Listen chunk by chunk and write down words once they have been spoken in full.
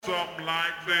Something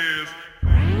like this.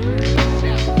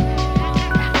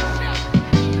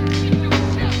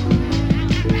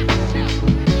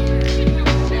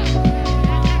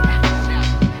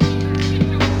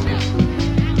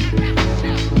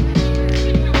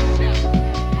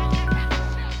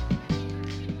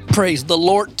 Praise the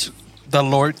Lord. The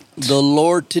Lord. The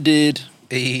Lord did.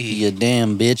 Hey. You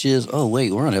damn bitches. Oh,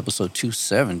 wait, we're on episode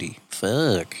 270.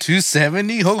 Fuck.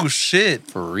 270? Oh, shit.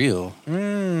 For real.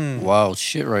 Wild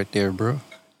shit right there, bro.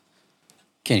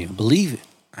 Can't even believe it.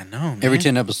 I know, man. Every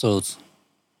 10 episodes.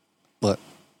 But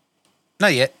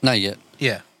Not yet. not yet.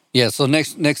 Yeah. Yeah, so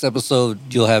next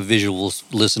episode, you'll have visuals,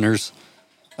 listeners.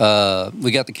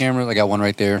 We got the cameras. I got one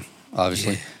right there,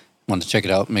 obviously. Yeah. Wanted to check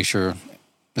it out, make sure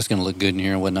it's going to look good in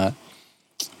here and whatnot.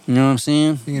 You know what I'm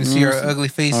saying? You're going to see our ugly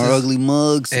faces. Our ugly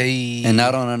mugs. Hey. And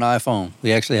not on an iPhone.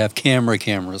 We actually have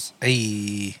cameras.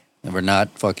 Hey. And we're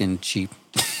not fucking cheap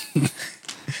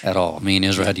at all. Me and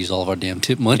Israel had to use all of our damn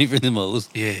tip money for them hoes.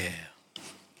 Yeah.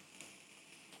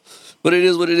 But it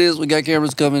is what it is. We got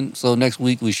cameras coming. So next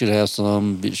week we should have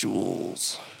some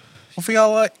visuals.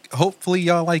 Hopefully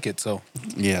y'all like it, so.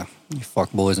 Yeah. You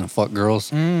fuck boys and fuck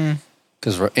girls. Mm.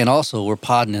 And also we're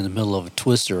podding in the middle of a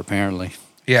twister apparently.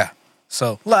 Yeah.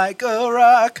 So, like a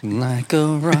rock. Like a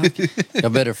rock. Y'all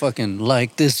better fucking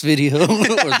like this video or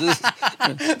this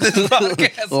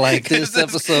podcast. like this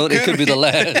episode. It could be the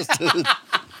last.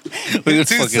 We're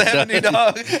 270,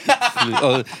 dog.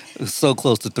 Oh, so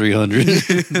close to 300.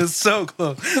 It's so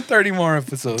close. 30 more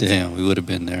episodes. Damn, we would have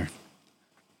been there.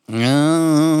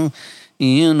 Oh,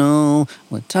 you know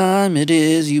what time it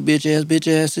is, you bitch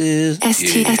asses.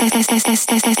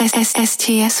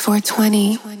 STS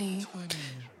 420.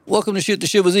 Welcome to Shoot the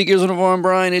Shit with Zeke. Here's one of our own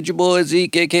Brian. It's your boy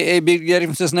Zeke, a.k.a. Big Daddy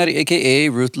from Cincinnati, a.k.a.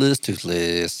 Ruthless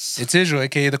Toothless. It's Israel,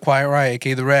 a.k.a. The Quiet Riot,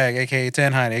 a.k.a. The Rag, a.k.a.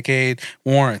 Tenhine, a.k.a.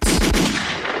 Warrants.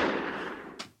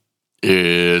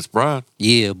 It's Brian.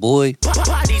 Yeah, boy.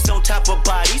 Bodies on top of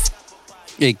bodies.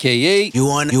 A.k.a. You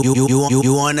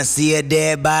wanna see a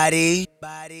dead body?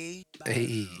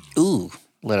 Hey. Ooh,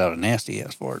 let out a nasty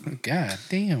ass fart. God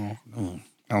damn.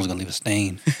 I was going to leave a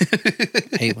stain.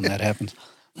 Hate when that happens.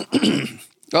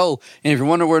 Oh, and if you're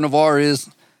wondering where Navarre is,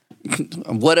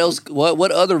 what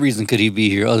other reason could he be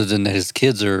here other than that his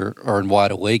kids are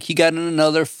wide awake? He got in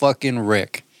another fucking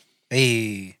wreck.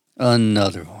 Hey.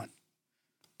 Another one.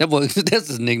 That boy, that's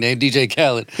his nickname, DJ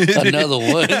Khaled. Another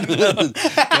one.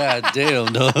 God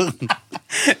damn, dog.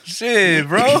 Shit,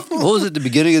 bro. What was it, the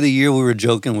beginning of the year we were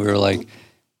joking? We were like,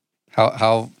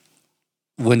 how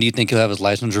when do you think he'll have his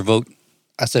license revoked?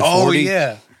 I said 40. Oh,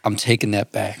 yeah. I'm taking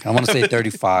that back. I want to say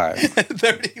 35.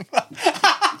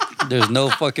 35. There's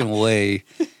no fucking way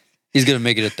he's going to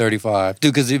make it at 35.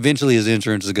 Dude, because eventually his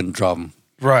insurance is going to drop him.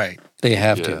 Right. They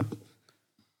have to.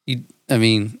 I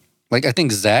mean, like, I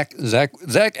think Zach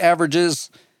averages,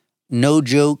 no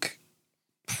joke,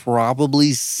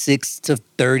 probably 6 to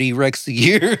 30 wrecks a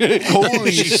year.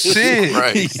 Holy shit.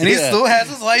 Right. And he still has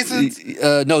his license?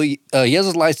 No, he has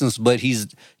his license, but he's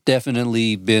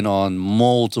definitely been on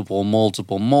multiple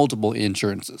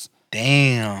insurances.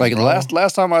 Damn. Like bro. the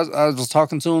last time I was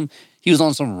talking to him, he was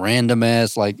on some random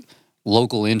ass like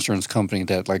local insurance company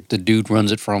that like the dude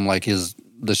runs it from like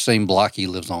the same block he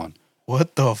lives on.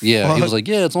 What the fuck? Yeah, he was like,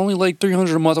 yeah, it's only like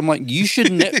 $300 a month. I'm like, you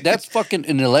shouldn't. That's fucking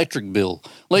an electric bill.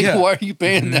 Like, Yeah. why are you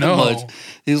paying that No. much?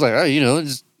 He's like, oh,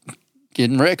 just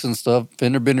getting wrecks and stuff,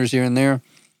 fender benders here and there.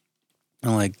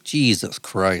 I'm like, Jesus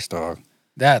Christ, dog.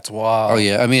 That's wild. Oh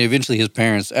yeah, I mean, eventually his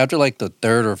parents, after like the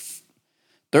third or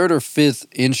fifth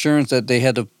insurance that he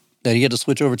had to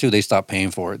switch over to, they stopped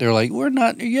paying for it. They're like, "We're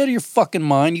not. Are you out of your fucking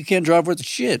mind? You can't drive worth a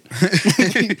shit.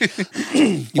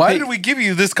 Why did we give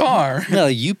you this car? No,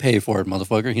 you pay for it,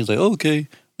 motherfucker." He's like, "Okay,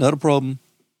 not a problem."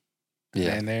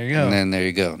 Yeah, And there you go. And then there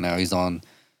you go. Now he's on.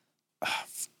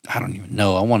 I don't even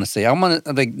know. I want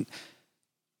to like. Does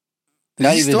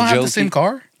Not he even still have joking. the same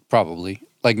car? Probably.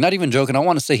 Like, not even joking. I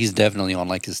want to say he's definitely on,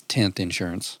 like, his 10th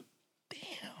insurance.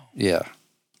 Damn. Yeah.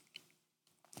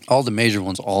 All the major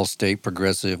ones, Allstate,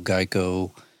 Progressive,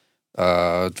 Geico,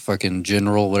 fucking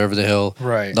General, whatever the hell.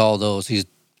 Right. All those,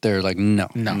 they're like, no,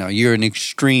 you're an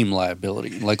extreme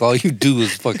liability. Like, all you do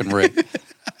is fucking wreck.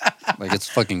 Like, it's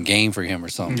fucking game for him or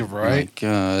something. You're right. Like,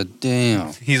 God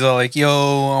damn. He's all like,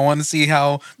 yo, I want to see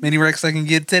how many wrecks I can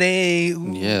get today.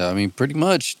 Ooh. Yeah, I mean, pretty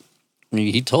much. I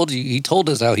mean, he told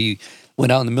us how he went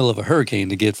out in the middle of a hurricane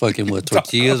to get fucking,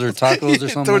 tortillas or tacos or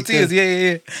something Tortillas, like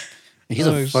that. yeah. He's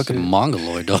a fucking shit.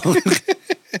 mongoloid, dog.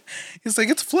 He's like,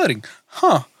 it's flooding.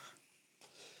 Huh.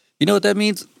 You know what that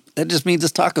means? That just means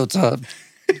it's taco time.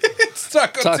 It's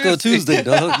Taco Tuesday,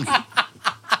 dog.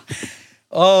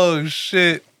 Oh,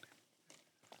 shit.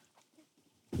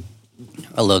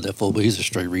 I love that fool, but he's a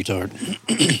straight retard.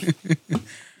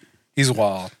 He's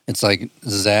wild. It's like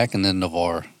Zach and then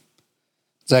Navarre.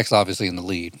 Zach's obviously in the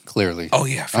lead, clearly. Oh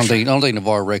yeah, I don't think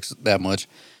Navarre wrecks that much.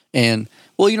 And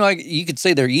well, you could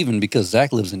say they're even because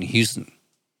Zach lives in Houston,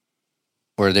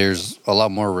 where there's a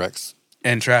lot more wrecks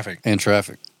and traffic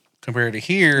compared to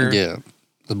here. Yeah,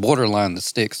 the borderline that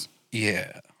sticks.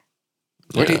 Yeah.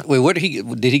 Where did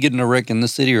he get in a wreck in the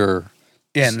city or?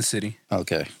 Yeah, in the city.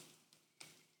 Okay.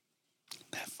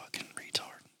 That fucking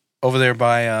retard. Over there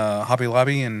by Hobby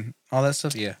Lobby and all that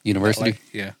stuff. Yeah. University.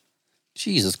 Yeah.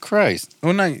 Jesus Christ.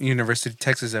 Well, not University,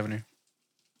 Texas Avenue.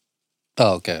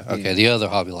 Oh, okay. Yeah. The other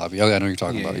Hobby Lobby. Okay, I know what you're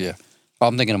talking about. Yeah. Oh,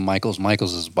 I'm thinking of Michael's.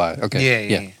 Michael's is by. Okay.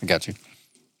 Yeah. I got you.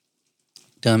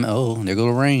 Dumb. Oh, there go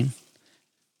the rain.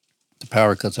 The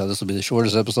power cuts out. This will be the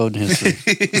shortest episode in history.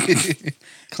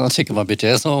 Cause I'm taking my bitch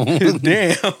ass home.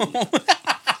 Damn.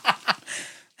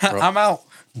 I'm out.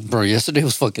 Bro, yesterday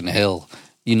was fucking hell.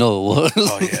 You know it was.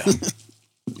 Oh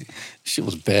yeah. Shit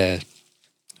was bad.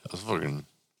 It was fucking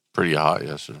pretty hot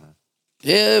yesterday.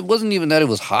 Yeah, it wasn't even that it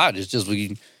was hot. It's just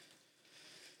we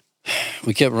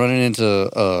kept running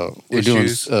into we're doing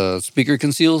speaker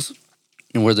conceals,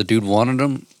 and where the dude wanted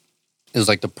them, it was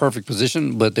like the perfect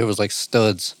position, but there was like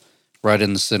studs right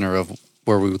in the center of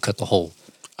where we would cut the hole,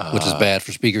 which is bad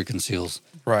for speaker conceals.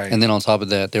 Right. And then on top of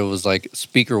that, there was like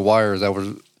speaker wires that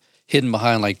were hidden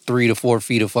behind like 3 to 4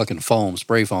 feet of fucking foam,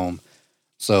 spray foam.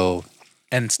 So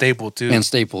and stapled too. And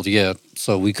stapled, yeah.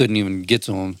 So we couldn't even get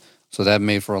to them. So that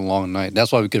made for a long night.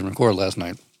 That's why we couldn't record last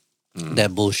night.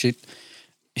 That bullshit.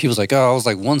 He was like, "Oh, I was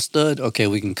like one stud. Okay,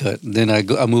 we can cut." Then I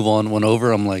move on one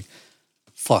over. I'm like,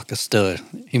 "Fuck a stud."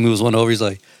 He moves one over. He's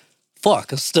like,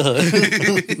 "Fuck a stud."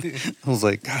 I was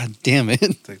like, "God damn it!"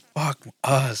 It's like, fuck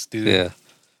us, dude. Yeah,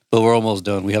 but we're almost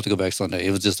done. We have to go back Sunday.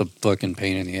 It was just a fucking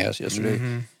pain in the ass yesterday.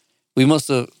 Mm-hmm.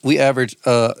 We averaged.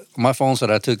 My phone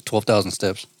said I took 12,000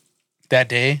 steps that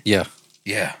day. Yeah.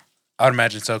 Yeah, I'd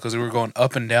imagine so because we were going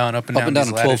up and down, up and down. Up and down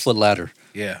a 12-foot ladder.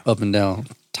 Yeah. Up and down.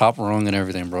 Top rung and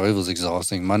everything, bro. It was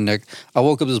exhausting. My neck. I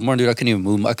woke up this morning, dude. I couldn't even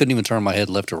move. I couldn't even turn my head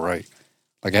left or right.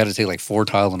 Like I had to take like 4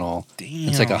 Tylenol. Damn.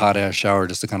 And take a hot ass shower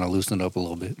just to kind of loosen it up a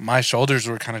little bit. My shoulders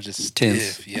were kind of just tense.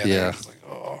 Stiff. Yeah. I was like,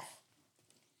 oh.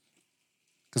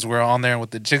 Because we're on there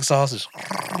with the jigsaw.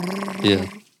 Yeah.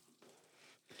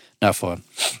 Not fun.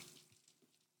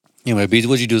 Anyway, Beats,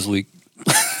 what'd you do this week?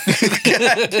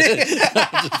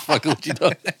 Just fucking what you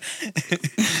doing?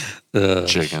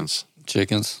 Chickens.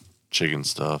 Chicken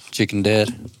stuff. Chicken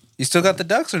dead. You still got the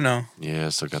ducks or no? Yeah,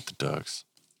 still got the ducks.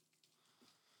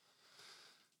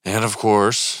 And of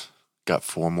course, got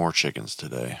 4 more chickens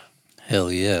today.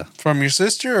 Hell yeah. From your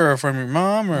sister or from your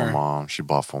mom? Or? My mom, she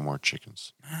bought 4 more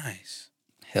chickens. Nice.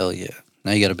 Hell yeah.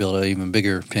 Now you got to build an even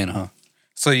bigger pen, huh?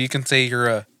 So you can say you're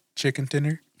a chicken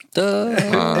tender? Oh,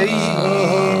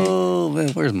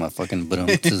 man, where's my fucking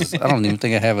ba-dum-tis? I don't even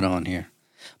think I have it on here.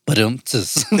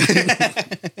 Ba-dum-tis.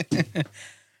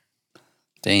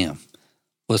 Damn.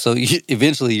 Well, so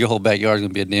eventually your whole backyard's going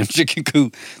to be a damn chicken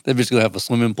coop. That bitch going to have a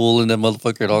swimming pool in that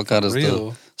motherfucker and all kind of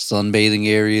stuff. Sunbathing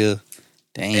area.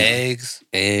 Damn.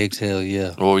 Eggs, hell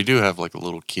yeah. Well, we do have like a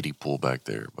little kiddie pool back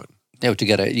there, but... Yeah, but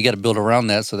you gotta build around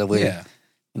that so that way,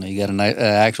 you got a nice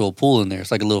actual pool in there.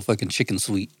 It's like a little fucking chicken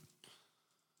suite.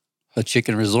 A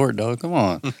chicken resort, dog. Come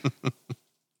on.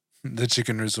 The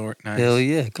chicken resort. Nice. Hell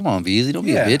yeah. Come on, Beezy. Don't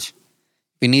be a bitch.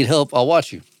 If you need help, I'll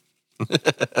watch you.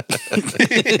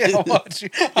 I'll watch you.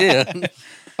 Yeah.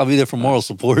 I'll be there for moral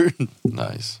support.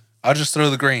 Nice. I'll just throw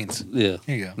the grains. Yeah.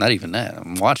 Here you go. Not even that.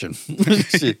 I'm watching.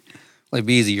 Shit. Like,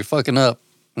 Beezy, you're fucking up.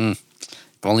 If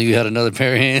only you had another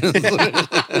pair of hands.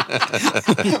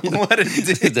 What a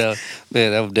dick.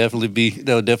 That would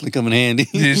definitely come in handy.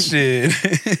 This shit.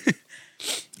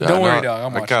 Don't worry, dog.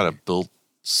 I'm watching. I gotta build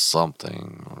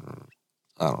something.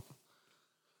 I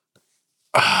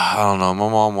don't know. My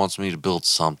mom wants me to build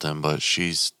something, but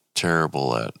she's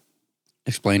terrible at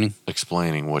explaining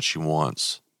what she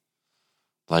wants.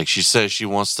 Like she says she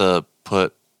wants to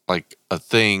put like a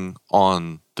thing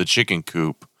on the chicken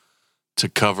coop to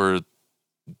cover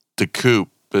the coop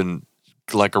and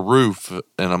like a roof,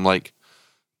 and I'm like,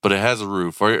 but it has a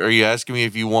roof. Are you asking me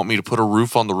if you want me to put a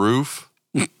roof on the roof?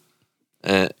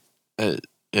 Yeah,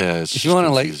 it's just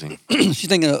confusing. She's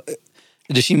thinking,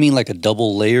 does she mean like a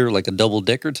double layer, like a double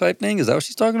decker type thing? Is that what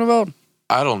she's talking about?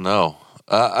 I don't know.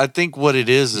 I think what it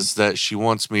is that she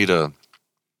wants me to,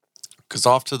 because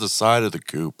off to the side of the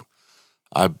coop,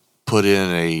 I put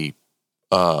in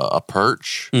a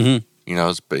perch. Mm-hmm. You know,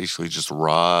 it's basically just a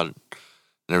rod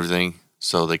and everything,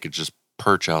 so they could just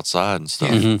perch outside and stuff.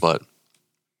 Mm-hmm. But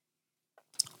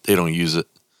they don't use it,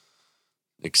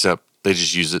 except they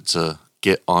just use it to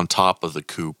get on top of the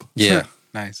coop. Yeah.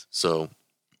 Nice. So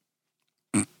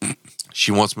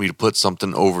she wants me to put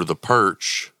something over the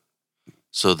perch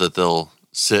so that they'll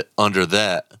sit under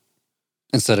that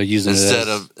Instead of using instead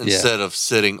it of as, instead of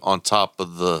sitting on top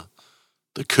of the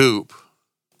coop.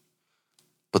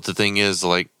 But the thing is,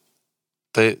 like,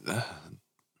 they'd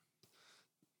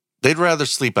rather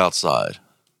sleep outside.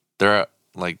 They're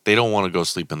like, they don't want to go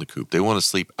sleep in the coop. They want to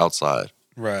sleep outside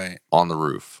Right. on the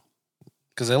roof.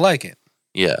 Because they like it.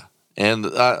 Yeah. And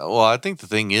I think the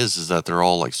thing is that they're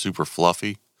all like super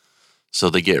fluffy, so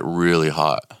they get really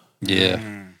hot. Yeah.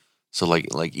 Mm. So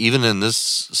like even in this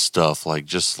stuff, like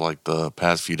just like the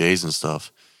past few days and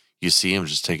stuff, you see them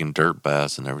just taking dirt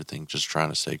baths and everything, just trying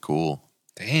to stay cool.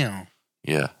 Damn.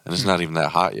 Yeah, and it's not even that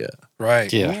hot yet.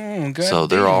 Right. Yeah. God So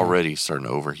they're damn. already starting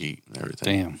to overheat and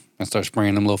everything. Damn. I start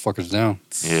spraying them little fuckers down.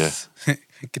 Yeah.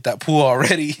 Get that pool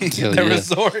already. Hell the yeah.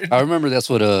 resort. I remember that's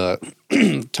what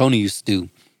Tony used to do.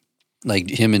 Like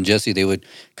him and Jesse, they would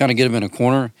kind of get them in a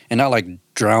corner and not like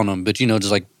drown them, but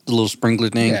just like the little sprinkler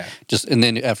thing. Yeah. And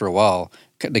then after a while,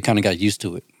 they kind of got used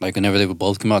to it. Like whenever they would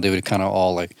both come out, they would kind of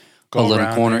all like Go huddle in a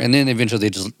around corner, there. and then eventually they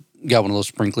just got one of those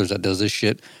sprinklers that does this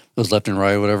shit, goes left and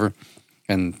right or whatever,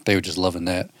 and they were just loving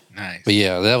that. Nice. But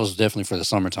yeah, that was definitely for the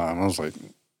summertime. I was like,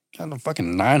 got the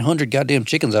fucking 900 goddamn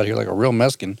chickens out here like a real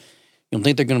Mexican. You don't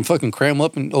think they're gonna fucking cram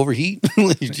up and overheat?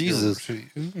 Like, Jesus.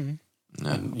 Mhm.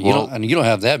 Yeah. You don't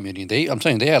have that many. I'm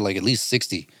saying they had like at least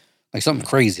 60, like something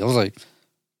crazy. I was like,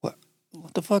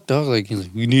 what the fuck, dog? Like, he's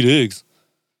like, you need eggs.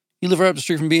 You live right up the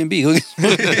street from B&B.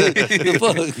 The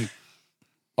fuck?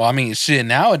 Well, I mean, shit,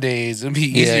 nowadays, it'd be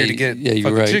easier to get yeah, you're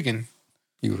fucking right. chicken.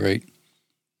 You're right.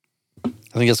 I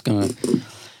think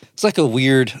it's like a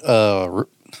weird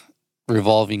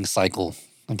revolving cycle.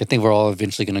 Like I think we're all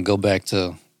eventually gonna go back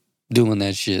to doing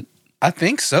that shit. I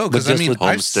think so. Because, But I just mean, with I've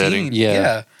homesteading? seen,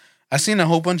 Yeah. I've seen a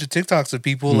whole bunch of TikToks of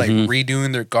people like Mhm.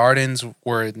 redoing their gardens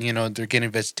where, they're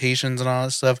getting vegetations and all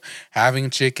that stuff, having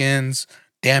chickens,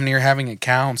 damn near having a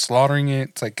cow and slaughtering it.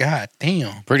 It's like, God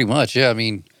damn. Pretty much, yeah. I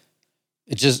mean,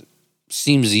 it just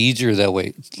seems easier that way.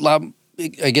 It's a lot,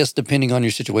 I guess, depending on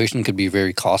your situation, it could be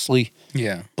very costly.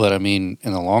 Yeah. But I mean,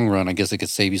 in the long run, I guess it could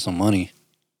save you some money.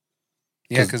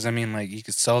 Yeah, because, I mean, like, you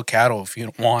could sell cattle if you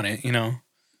don't want it,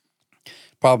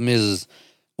 Problem is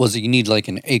was it you need like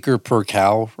an acre per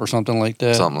cow or something like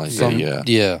that? Something like that, yeah.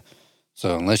 Yeah.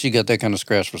 So unless you got that kind of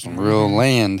scratch for some real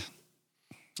land,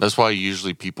 That's why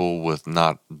usually people with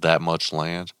not that much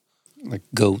land. like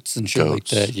goats and shit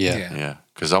Goats. like that, yeah. Yeah. Yeah.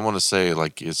 Because I want to say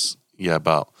like it's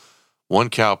about 1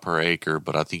 cow per acre,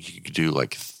 but I think you could do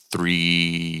like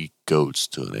 3 goats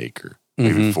to an acre,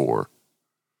 maybe Mhm. 4,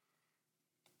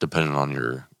 depending on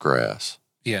your grass.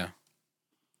 Yeah.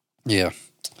 Yeah,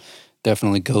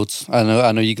 definitely goats. I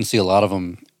know. You can see a lot of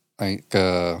them. Like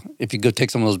if you go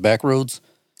take some of those back roads,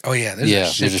 Oh, yeah. There's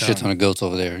there's a shit ton of goats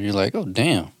over there. And you're like, oh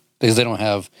damn, because they don't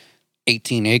have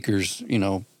 18 acres,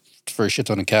 for a shit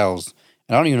ton of cows.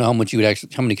 And I don't even know how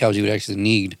many cows you would actually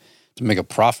need to make a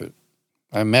profit.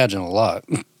 I imagine a lot.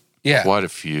 Yeah. Quite a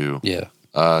few. Yeah,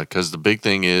 Because the big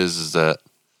thing is that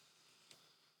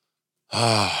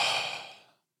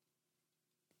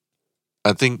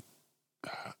I think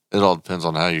it all depends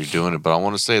on how you're doing it, but I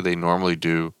want to say they normally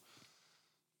do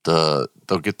they'll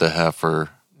get the heifer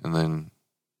and then,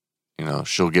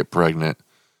 she'll get pregnant.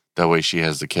 That way she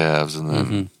has the calves and then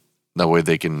Mhm. that way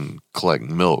they can collect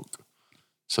milk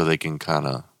so they can kind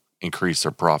of increase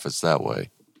their profits that way.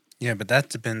 Yeah, but that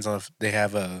depends on if they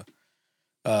have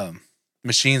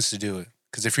machines to do it.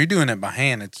 Because if you're doing it by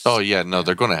hand, it's... Oh yeah, no,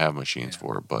 they're going to have machines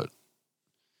for it, but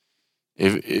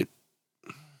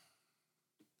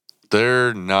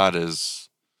they're not as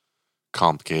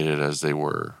complicated as they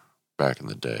were back in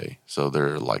the day, so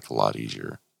they're like a lot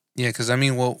easier. Yeah, because, I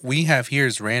mean, what we have here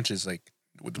is ranches. Like,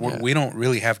 we don't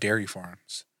really have dairy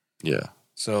farms. Yeah,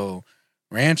 So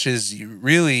ranches,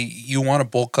 you want to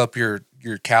bulk up your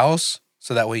cows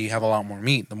so that way you have a lot more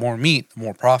meat. The more meat, the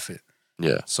more profit.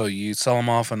 yeah, So you sell them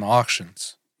off in the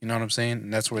auctions. You know what I'm saying?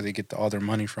 And that's where they get all their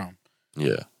money from.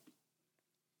 yeah.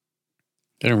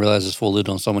 I didn't realize this fool lived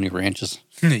on so many ranches.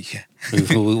 Yeah.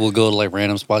 We'll go to like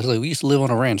random spots. Like we used to live on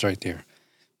a ranch right there.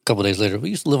 A couple days later, we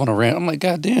used to live on a ranch. I'm like,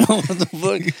 God damn, what the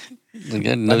fuck? Like,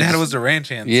 I My know dad this- was a ranch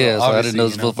hand. Yeah, so I obviously, didn't know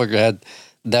this motherfucker had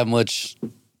that much,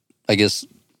 I guess,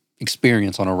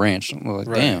 experience on a ranch. I'm like,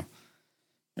 Right. damn,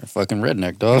 you're a fucking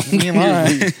redneck, dog. You ain't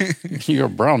lying. You're a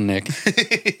brown neck.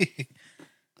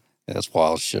 That's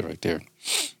wild shit right there.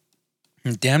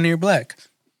 Damn near black.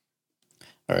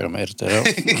 All right, I'm gonna edit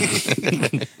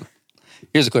that out.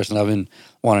 Here's a question I've been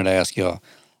wanting to ask y'all.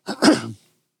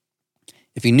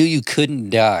 If you knew you couldn't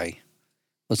die,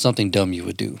 what's something dumb you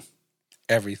would do?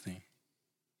 Everything.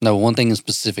 No, one thing in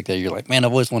specific that you're like, man,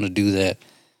 I've always wanted to do that,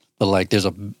 but like, there's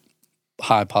a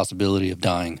high possibility of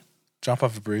dying. Jump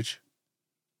off a bridge.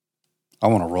 I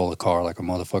want to roll a car like a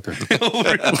motherfucker.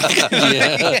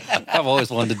 Yeah, I've always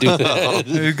wanted to do that.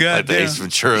 Like the Ace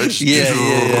Ventura. Yeah.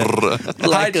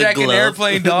 Like a Hijack an glove.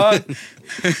 airplane, dog.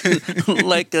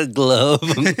 Like a glove.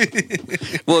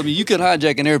 Well, I mean, you can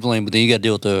hijack an airplane, but then you got to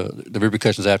deal with the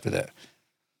repercussions after that.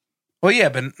 Well, yeah,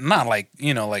 but not like,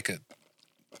 like a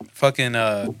fucking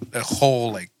a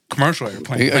whole like commercial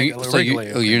airplane.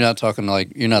 You're not talking on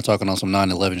some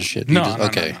 9/11 shit. No,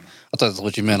 okay. no. I thought that's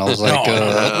what you meant. I was like,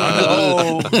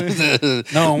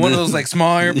 No, one of those like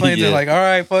small airplanes. Yeah. They're like, all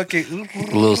right, fuck it.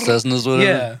 little Cessnas, whatever.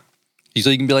 Yeah. So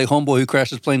you can be like homeboy who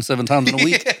crashes plane 7 times in a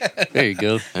week. There you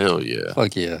go. Hell yeah.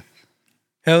 Fuck yeah.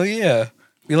 Hell yeah.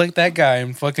 Be like that guy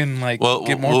and fucking like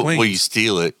get more planes. Well, you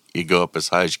steal it, you go up as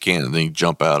high as you can, and then you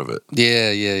jump out of it.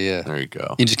 Yeah. There you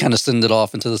go. You just kind of send it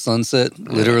off into the sunset,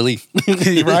 literally.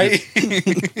 Right?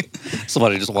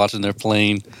 Somebody just watching their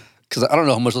plane. Because I don't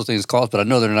know how much those things cost, but I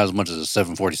know they're not as much as a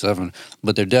 747.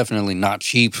 But they're definitely not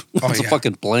cheap. It's a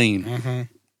fucking plane. Mm-hmm.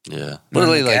 Yeah. What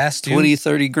are they, like gas, dude? 20,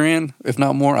 30 grand, if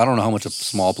not more? I don't know how much a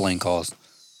small plane costs.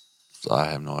 I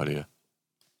have no idea.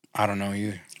 I don't know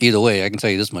either. Either way, I can tell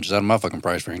you this much. It's out of my fucking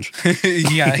price range.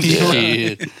 Yeah.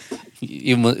 Shit.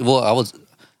 I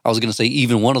was gonna say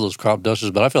even one of those crop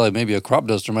dusters, but I feel like maybe a crop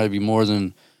duster might be more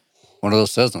than one of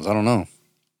those Cessnas. I don't know.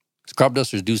 'Cause crop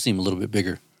dusters do seem a little bit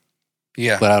bigger,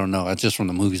 Yeah. but I don't know. That's just from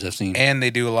the movies I've seen. And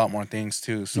they do a lot more things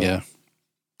too. So Yeah,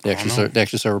 they I don't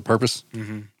actually serve a purpose.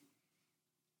 Mm-hmm.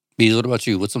 Bees, what about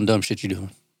you? What's some dumb shit you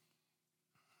doing?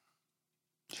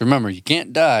 So remember, you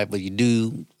can't die, but you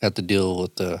do have to deal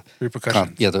with the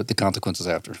Repercussions. the consequences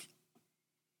after.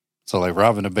 So like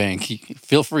robbing a bank,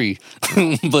 feel free,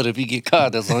 but if you get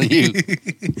caught, that's on you.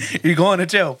 You're going to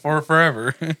jail for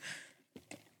forever.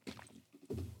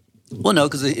 Well, no,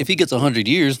 because if he gets 100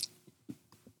 years,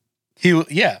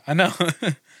 Yeah, I know.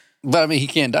 but I mean, he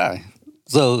can't die.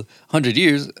 So 100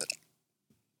 years,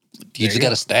 you just got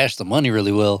to stash the money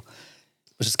really well,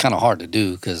 which is kind of hard to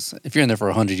do because if you're in there for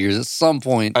 100 years, at some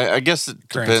point, I guess it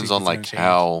Currency depends on is like gonna change.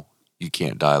 how you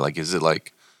can't die. Like, is it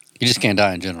like you just can't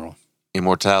die in general.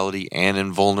 immortality and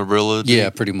invulnerability? Yeah,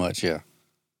 pretty much, yeah.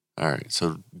 All right.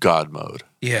 So God mode.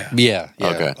 Yeah. Yeah.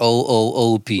 Okay.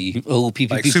 OOOP. OOP.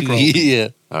 Like super OP. Yeah.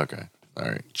 Okay. All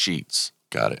right. Cheats.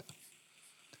 Got it.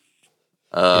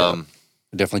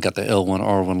 Definitely got the L1,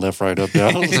 R1 left, right, up,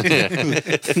 down.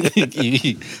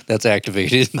 That's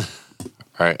activated. All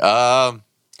right.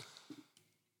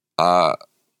 I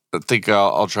think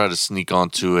I'll try to sneak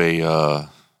onto a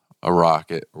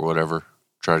rocket or whatever.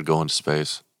 Try to go into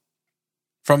space.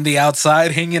 From the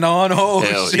outside hanging on. Oh,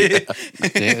 Hell shit.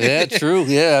 Yeah, true.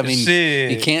 Yeah, I mean,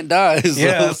 Shit. you can't die. So.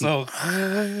 Yeah, so.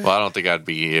 Well, I don't think I'd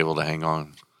be able to hang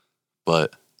on,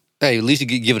 but Hey, at least you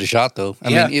could give it a shot, though. I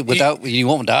Yeah. mean, you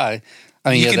won't die.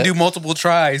 I mean, You can do multiple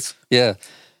tries. Yeah.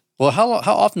 Well, how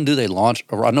often do they launch?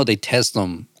 Or I know they test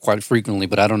them quite frequently,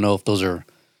 but I don't know if those are.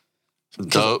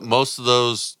 most of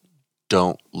those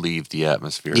don't leave the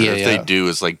atmosphere. Yeah, if they yeah. do,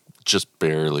 it's like just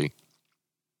barely.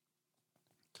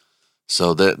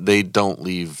 So that they don't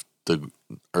leave the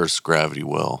Earth's gravity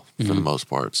well for the Mhm. most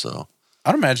part. So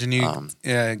I'd imagine you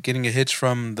getting a hitch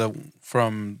from the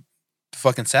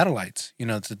fucking satellites,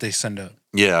 that they send up.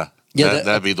 yeah, Yeah,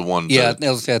 that'd be the one. Yeah,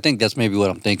 to- I think that's maybe what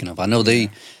I'm thinking of. I know those They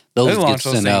get launch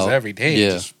those sent things out every day. Yeah.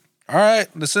 Just, all right,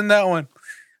 let's send that one.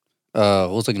 What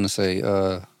was I going to say?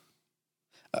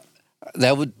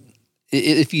 That would,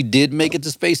 if you did make it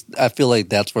to space, I feel like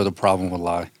that's where the problem would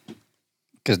lie.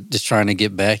 Because just trying to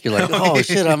get back, you're like, oh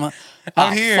shit, I'm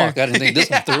here. Fuck, I didn't think this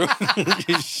one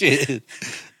through. Shit,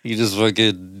 you just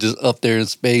fucking just up there in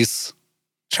space.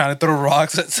 Trying to throw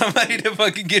rocks at somebody to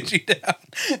fucking get you down.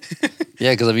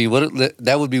 Yeah, because I mean,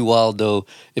 that would be wild though.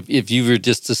 If you were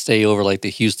just to stay over like the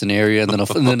Houston area, and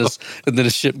then a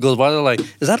ship goes by, they're like,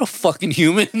 "Is that a fucking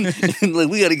human?" And like,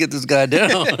 we got to get this guy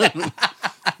down.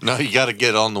 No, you got to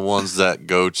get on the ones that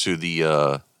go to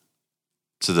the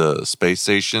space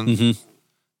station, Mhm.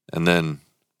 and then,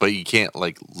 but you can't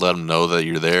like let them know that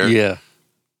you're there Yeah,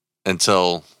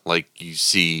 until like you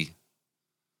see,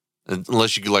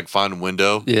 unless you could like find a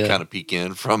window, Yeah. kind of peek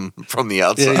in from the yeah,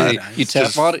 outside. yeah. You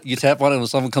tap on it. You tap on it. When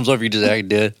someone comes over, you just act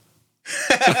dead.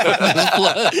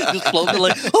 just floating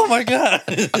like, oh my god!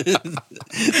 They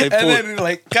And pull- then you're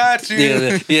like, got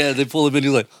you. they pull him in.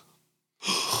 He's like,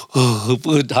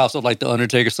 hops up like the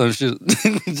Undertaker, some shit.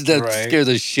 That Right. scares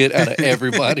the shit out of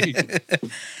everybody.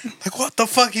 Like, what the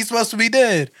fuck? He's supposed to be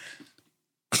dead.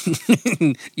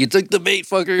 You took the bait,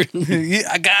 fucker.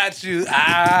 Yeah, I got you.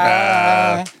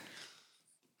 Ah.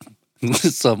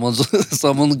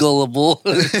 someone's gullible.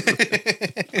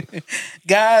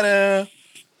 Got him.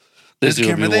 This There's a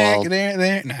would be camera there, wild.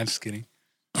 there. Nah, just kidding.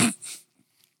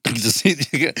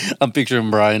 I'm picturing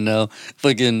Brian now,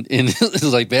 fucking in his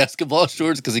like basketball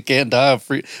shorts because he can't die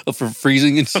from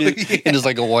freezing and shit, yeah. and it's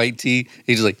like a white tee.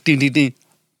 He's just like ding ding ding.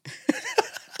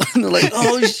 And they're like,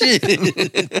 oh shit,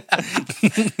 that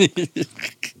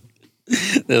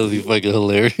would be fucking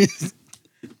hilarious.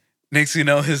 Next, you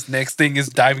know, his next thing is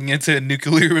diving into a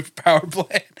nuclear power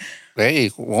plant.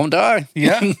 Hey, won't die.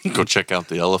 Yeah. Go check out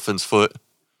the elephant's foot.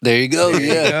 There you go. There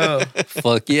you Yeah, go.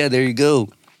 fuck yeah, there you go.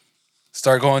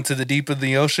 Start going to the deep of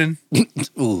the ocean.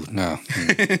 Ooh, no.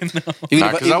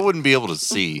 Nah, because I wouldn't be able to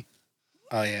see.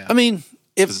 Oh, yeah. I mean,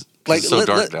 if 'Cause like it's so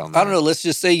dark down I don't there. know. Let's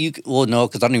just say you. Well, no,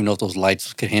 because I don't even know if those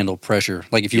lights could handle pressure.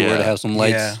 Like if you were to Yeah. have some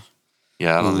lights. Yeah.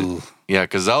 Yeah, I don't. Ooh. Yeah,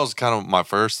 because that was kind of my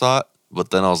first thought, but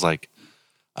then I was like,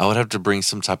 I would have to bring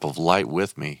some type of light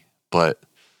with me, but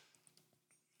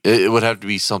it would have to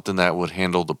be something that would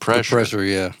handle the pressure. The pressure,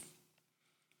 yeah.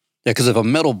 Yeah, because if a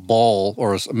metal ball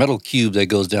or a metal cube that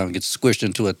goes down gets squished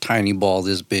into a tiny ball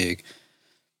this big,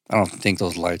 I don't think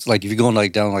those lights. Like if you're going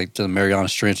like down like to the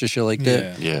Marianas Trench and shit like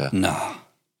that, Yeah, nah,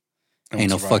 Don't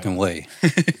ain't no survive. fucking way.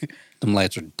 Them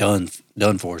lights are done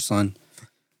for, son.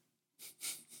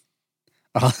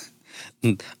 I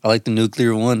like the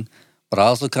nuclear one, but I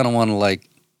also kind of want to like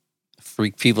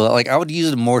freak people out. Like I would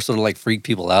use it more so to like freak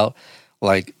people out.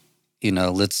 Like, you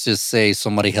know, let's just say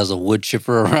somebody has a wood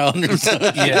chipper around or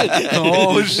something. Yeah.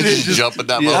 Oh, shit. just jumping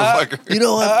that Yeah. motherfucker. You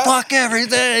know what? Fuck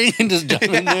everything. And just jump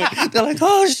in there. They're like,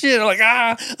 oh shit. I'm like,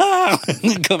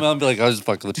 come out and be like, I was just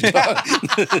fucking with you.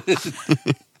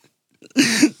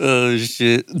 Oh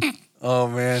shit. Oh,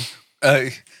 man.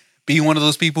 Be one of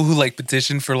those people who like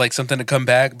petition for like something to come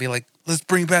back. Be like, let's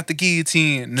bring back the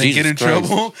guillotine. And then Jesus get in Christ.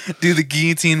 trouble. Do the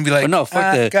guillotine and be like, But no,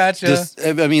 fuck that. Gotcha. Just,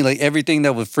 I mean, like everything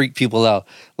that would freak people out.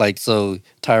 Like, so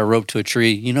tie a rope to a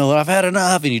tree. You know what? I've had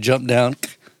enough. And you jump down.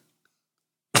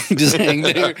 Just hang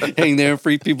there and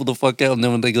freak people the fuck out. And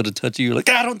then when they go to touch you, you're like,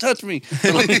 don't touch me.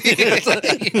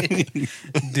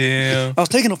 Damn. I was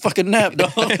taking a fucking nap,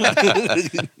 dog. This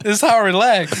is how I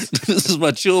relax. This is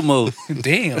my chill mode.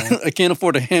 Damn. I can't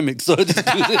afford a hammock, so I just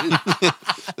do this.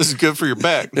 This is good for your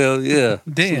back. Hell yeah.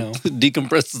 Damn.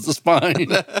 Decompresses the spine.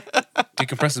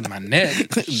 Decompresses my neck.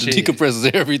 Shit. Decompresses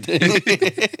everything.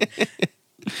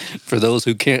 For those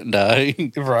who can't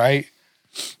die. Right.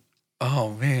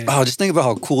 Oh, man. Oh, just think about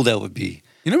how cool that would be.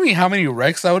 You know how many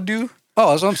wrecks I would do?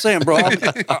 Oh, that's what I'm saying, bro.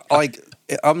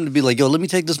 I'm gonna be like, yo, let me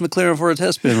take this McLaren for a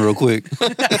test spin real quick.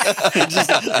 Just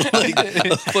like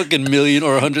a fucking $1 million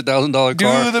or $100,000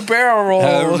 car. Do the barrel roll.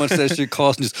 However much that shit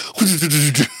costs,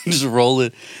 just roll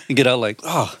it and get out like,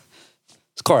 oh,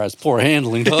 this car has poor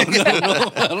handling, dog.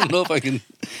 I don't know if I can,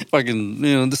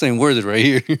 you know, this ain't worth it right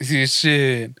here.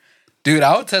 Shit. Dude,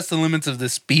 I would test the limits of the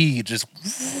speed. Just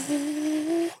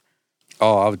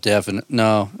Oh, I would definitely,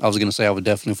 no, I was gonna say I would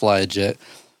definitely fly a jet,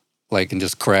 like, and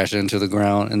just crash into the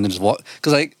ground and then just walk.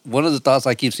 Cause like one of the thoughts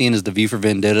I keep seeing is the V for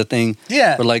Vendetta thing.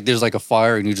 Yeah. Where like there's like a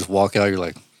fire and you just walk out, you're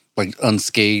like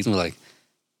unscathed and like,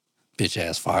 bitch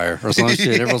ass fire or some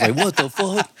shit. Everyone's like, what the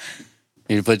fuck?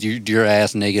 But your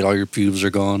ass naked, all your pubes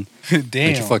are gone. Got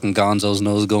Damn. your fucking Gonzo's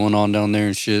nose going on down there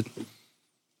and shit.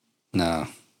 Nah,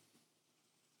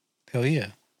 Hell yeah.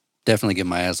 definitely get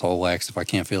my asshole waxed if I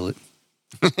can't feel it.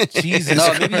 Jesus.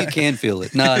 No, maybe you can feel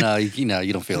it. No,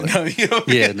 you don't feel it. No, you don't.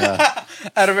 Yeah, no.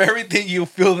 Out of everything, you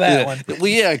feel that one. Well,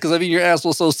 yeah, because I mean, your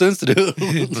asshole's so sensitive.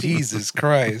 Jesus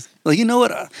Christ. Like, you know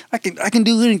what? I can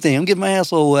do anything. I'm getting my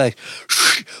asshole waxed.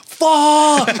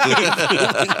 Fuck!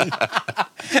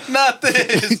 Not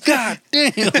this. God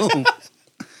damn!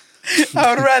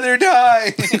 I would rather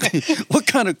die. What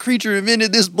kind of creature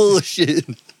invented this bullshit?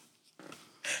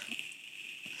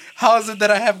 How is it that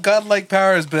I have godlike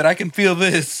powers, but I can feel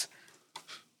this?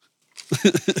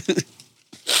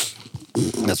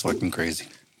 That's fucking crazy.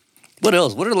 What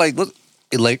else? What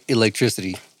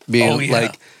electricity? Being Oh,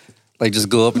 yeah. like just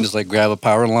go up and just like grab a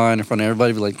power line in front of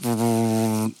everybody, be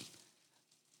like,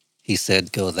 he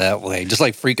said go that way. Just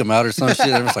like freak them out or some shit.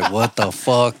 Everyone's like, what the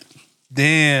fuck?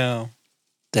 Damn.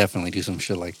 Definitely do some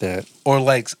shit like that. Or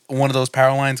like one of those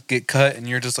power lines get cut and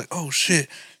you're just like, oh shit.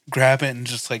 Grab it and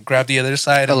just like grab the other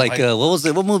side. Or And like, what was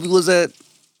it? What movie was that?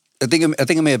 I think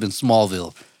it may have been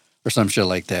Smallville or some shit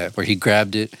like that, where he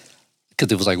grabbed it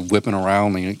because it was like whipping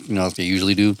around, like, you know, as they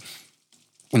usually do.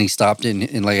 And he stopped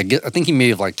it and like, I think he may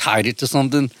have like tied it to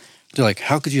something. They're like,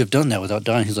 how could you have done that without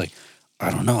dying? He's like, I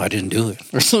don't know, I didn't do it.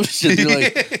 Or some shit. They're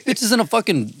like, bitch is in a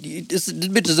fucking, this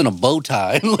bitch is in a bow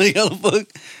tie. Like, how the fuck?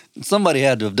 Somebody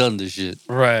had to have done this shit.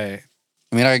 right.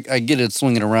 I mean, I get it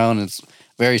swinging around. It's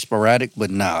very sporadic, but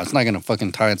nah, it's not gonna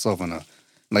fucking tie itself in a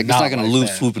like. It's Not not gonna like loose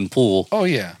that. swoop and pull. Oh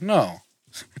yeah, no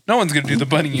one's gonna do the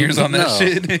bunny ears on that No.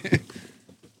 shit.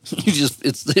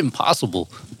 It's impossible.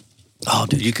 Oh,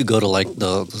 dude, you could go to like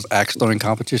those axe throwing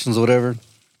competitions or whatever.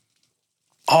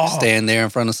 Oh, Stand there in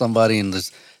front of somebody and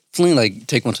just fling, like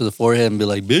take one to the forehead and be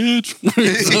like, "Bitch."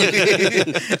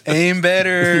 aim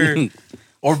better,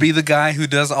 or be the guy who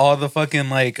does all the fucking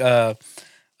like to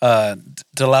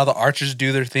allow the archers to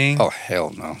do their thing. Oh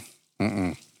hell no.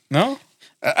 Mm-mm. No,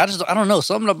 I don't know.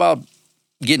 Something about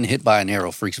getting hit by an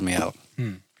arrow freaks me out.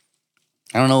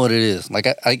 I don't know what it is. Like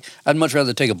I'd much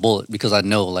rather take a bullet because I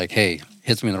know, like, hey,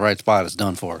 hits me in the right spot, it's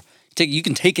done for. You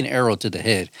can take an arrow to the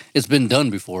head. It's been done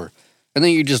before. And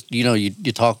then you just,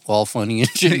 you talk all funny and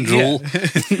shit and drool.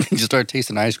 You start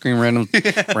tasting ice cream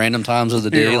random times of the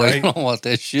day. You're Like, right. I don't want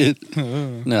that shit.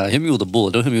 No, hit me with a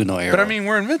bullet. Don't hit me with no arrow. but I mean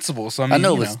we're invincible, so I mean I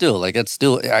know, you but still, like,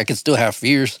 I can still have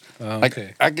fears.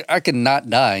 okay. Like, I can not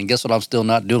die, and guess what I'm still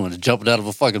not doing? Is jumping out of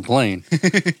a fucking plane.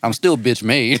 I'm still bitch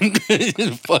made.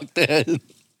 Fuck that.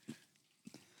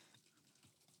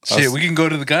 Shit, we can go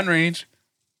to the gun range.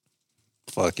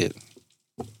 Fuck it.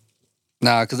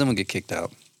 Nah, because then we'll get kicked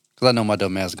out. Because I know my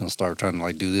dumb ass is going to start trying to,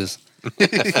 like, do this.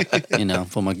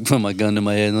 Put my gun to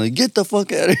my head and, like, get the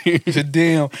fuck out of here.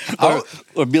 Damn.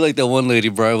 Or be like that one lady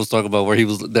Brian was talking about where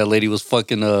that lady was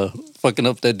fucking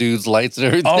up that dude's lights and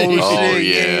everything. Oh, Oh, shit.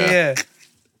 yeah. Yeah.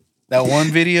 That one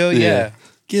video, yeah.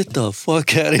 Get the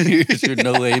fuck out of here. You're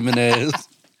no aiming ass.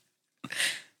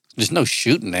 There's no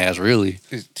shooting ass, really.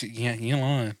 Yeah, you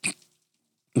lying.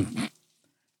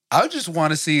 I just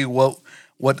want to see what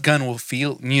gun will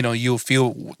feel, you'll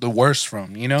feel the worst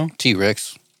from,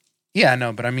 T-Rex. Yeah, I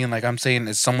know, but I mean, like, I'm saying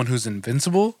as someone who's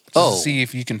invincible, just Oh. to see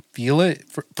if you can feel it,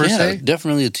 per Yeah, se.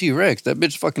 definitely a T-Rex. That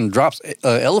bitch fucking drops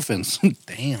elephants.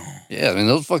 Damn. Yeah, I mean,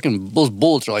 those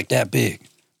bullets are like that big.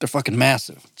 They're fucking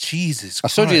massive. Jesus I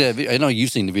Christ. showed you that video. I know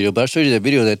you've seen the video, but I showed you that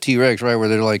video of that T-Rex, right, where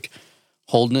they're like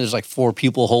holding it. There's like 4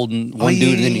 people holding one yeah,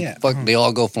 dude, and then yeah. they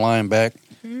all go flying back.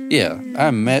 Yeah,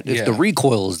 I'm mad. If the Yeah.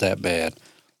 recoil is that bad,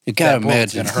 you gotta That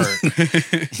bullet's imagine. gonna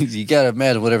hurt. You gotta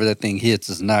imagine whatever that thing hits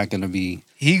is not gonna be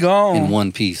He gone. in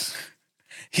one piece.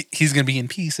 He's gonna be in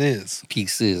pieces.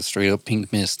 Pieces, straight up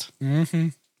pink mist. Mm-hmm.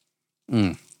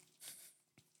 Mm.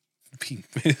 Pink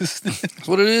mist. That's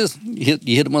what it is. You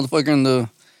hit a motherfucker in the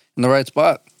right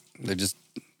spot. They just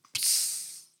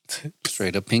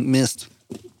straight up pink mist.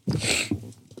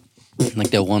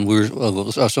 Like that one I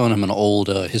was showing him an old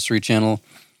History Channel.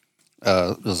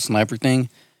 It was a sniper thing,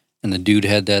 and the dude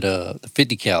had that the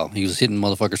 50 cal. He was hitting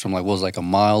motherfuckers from like a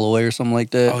mile away or something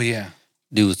like that. Oh yeah.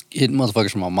 Dude was hitting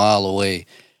motherfuckers from a mile away,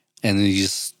 and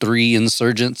these 3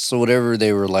 insurgents or whatever,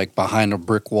 they were like behind a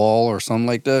brick wall or something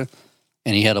like that,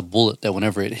 and he had a bullet that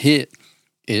whenever it hit,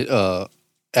 it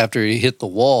after it hit the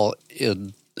wall,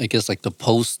 I guess like the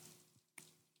post,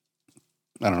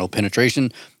 I don't know,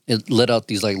 penetration, it let out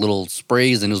these like little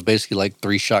sprays, and it was basically like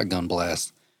 3 shotgun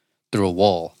blasts through a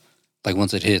wall, like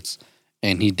once it hits.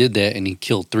 And he did that, and he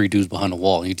killed 3 dudes behind the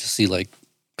wall. You just see like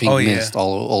pink Oh, yeah. mist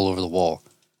all over the wall.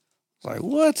 It's like,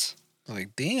 what?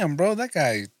 Like, damn, bro, that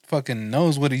guy fucking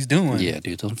knows what he's doing. Yeah,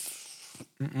 dude.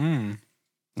 Mm-mm.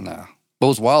 Nah. But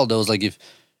what's wild though is like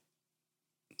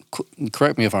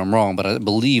correct me if I'm wrong, but I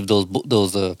believe those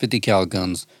 50 cal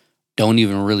guns don't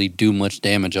even really do much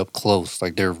damage up close.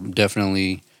 Like they're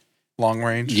definitely Long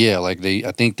range. yeah. Like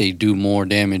I think they do more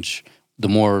damage the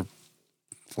more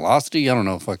velocity. I don't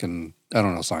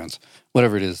know science.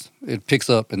 Whatever it is, it picks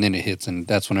up and then it hits, and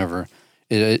that's whenever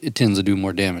it tends to do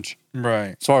more damage.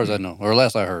 Right. As far as I know, or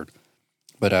last I heard.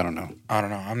 But I don't know. I don't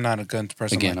know. I'm not a guns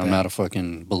person. Again, like I'm that. not a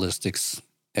fucking ballistics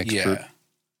expert. Yeah.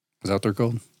 Is that what they're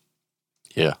called?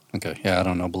 Yeah. Okay. Yeah, I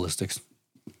don't know ballistics.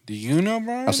 Do you know,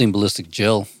 Brian? I've seen ballistic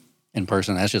gel in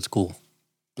person. That shit's cool.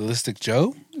 Ballistic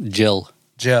Joe? Gel.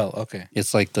 Gel. Okay.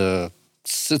 It's like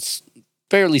it's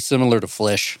fairly similar to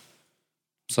flesh.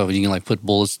 So you can like put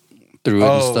bullets through it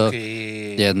and stuff.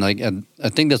 Okay. Yeah, and like I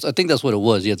think that's what it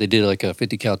was. Yeah, they did like a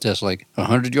 50 cal test like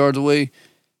 100 yards away,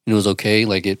 and it was okay.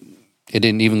 Like it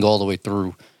didn't even go all the way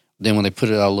through. Then when they put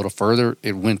it out a little further,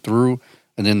 it went through,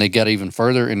 and then they got even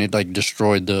further, and it like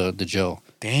destroyed the gel.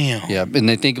 Damn. Yeah, and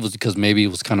they think it was because maybe it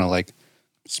was kind of like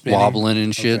Spinning. wobbling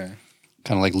and shit, Okay.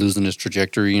 kind of like losing its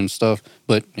trajectory and stuff.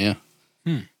 But yeah,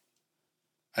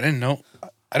 I didn't know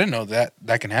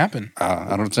that can happen.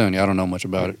 I don't tell you, I don't know much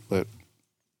about it, but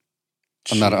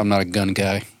I'm not a gun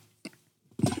guy.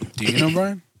 Do you know,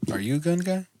 Brian? Are you a gun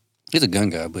guy? He's a gun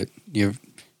guy, but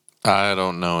I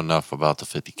don't know enough about the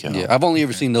 50 cal. yeah, I've only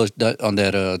ever seen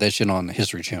that shit on the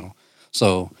History Channel.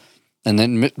 So, and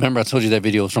then remember I told you that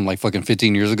video was from like fucking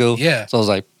 15 years ago. Yeah. So I was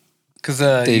like, Because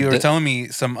They- you were that- telling me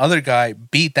some other guy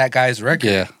beat that guy's record.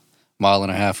 Yeah,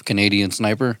 1.5 Canadian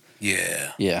sniper.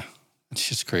 Yeah. Yeah, it's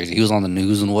just crazy. He was on the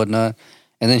news and whatnot,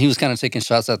 and then he was kind of taking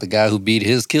shots at the guy who beat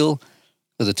his kill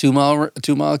with a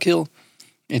 2-mile kill.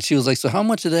 And she was like, "So how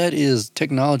much of that is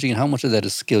technology and how much of that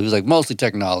is skill?" He was like, "Mostly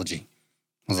technology."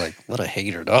 I was like, "What a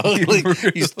hater, dog!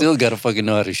 Like, you still got to fucking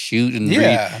know how to shoot and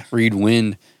Yeah. read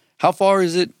wind." How far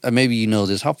is it? Maybe you know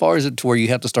this. How far is it to where you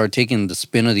have to start taking the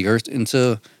spin of the earth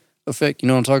into effect? You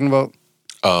know what I'm talking about?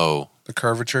 Oh, The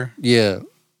curvature. Yeah,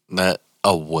 that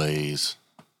a ways.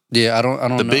 yeah. I don't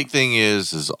The know. big thing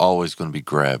is always going to be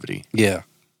gravity. Yeah,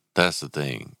 That's the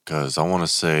thing, because I want to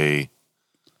say,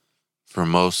 for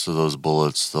most of those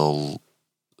bullets, they'll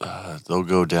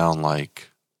go down like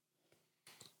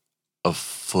a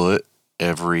foot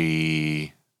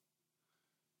every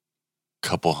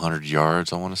couple hundred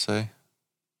yards. I want to say,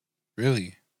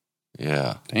 Really?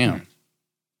 yeah. damn.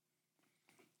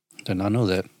 Did not know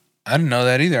that. I didn't know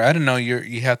that either. I didn't know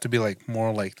you have to be like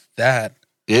more like that.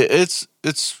 It's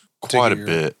quite a get your-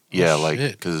 bit, oh, yeah. Like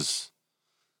shit. because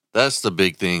that's the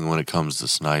big thing when it comes to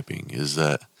sniping is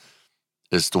that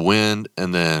it's the wind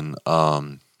and then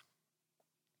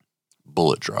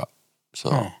bullet drop.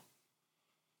 So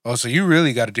Oh, so you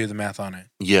really got to do the math on it.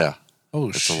 yeah, Oh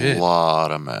it's shit! a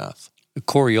lot of math. The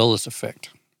Coriolis effect,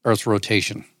 Earth's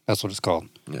rotation. That's what it's called.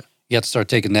 Yeah. You have to start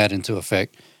taking that into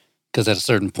effect because at a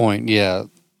certain point, yeah,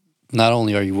 not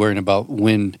only are you worrying about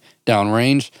wind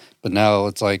downrange, but now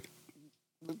it's like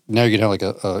now you're gonna have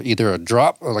like a either a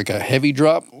drop or like a heavy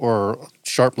drop or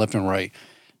sharp left and right.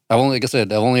 Like I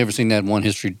said, I've only ever seen that one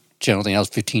History Channel thing. That was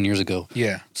 15 years ago.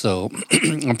 Yeah. So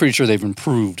I'm pretty sure they've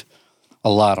improved a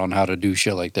lot on how to do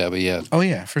shit like that. But yeah, Oh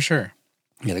yeah, for sure.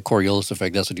 yeah, the Coriolis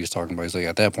effect, that's what he was talking about. He's like,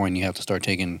 at that point, you have to start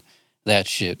taking that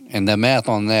shit. And the math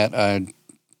on that, I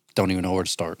don't even know where to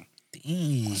start.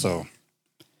 Damn. So,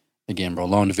 again, bro,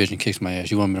 long division kicks my ass.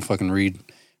 You want me to fucking read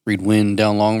wind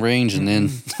down long range and then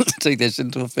take that shit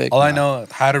into effect? All I Nah. know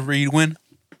how to read wind.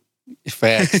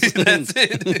 Facts. That's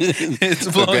it. It's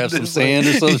Go blowing grab some this sand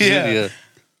or way. something. Yeah. Yeah.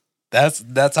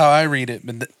 That's how I read it.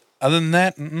 But other than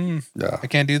that, Yeah. I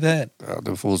can't do that.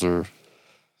 The fools are,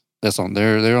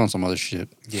 they're on some other shit.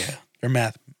 Yeah, they're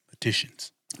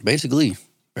mathematicians. Basically,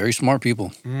 very smart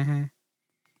people. Mm-hmm.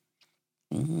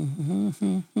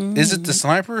 Is it the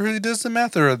sniper who does the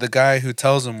math, or the guy who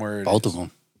tells them where? Both of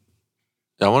them.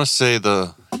 I want to say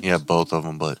both of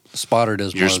them, but Spotter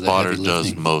does your more of the spotter heavy does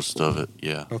lifting. most of it.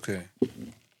 Yeah. Okay.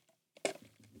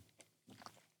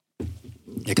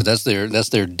 Yeah, because that's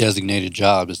their designated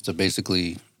job is to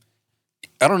basically.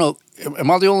 I don't know. Am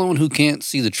I the only one who can't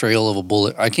see the trail of a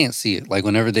bullet? I can't see it. Like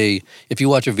if you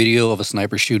watch a video of a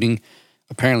sniper shooting,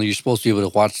 apparently you're supposed to be able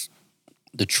to watch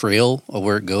the trail of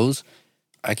where it goes.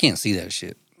 I can't see that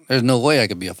shit. There's no way I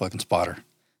could be a fucking spotter.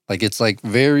 Like it's like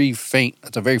very faint.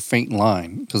 It's a very faint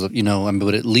line because but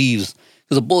it leaves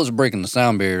because the bullet's breaking the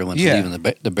sound barrier when it's Yeah.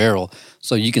 leaving the barrel,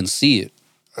 so you can see it.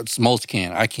 Most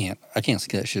can. I can't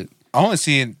see that shit. I only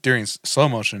see it during slow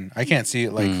motion. I can't see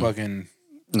it like Mm. fucking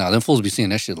No, them fools be seeing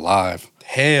that shit live.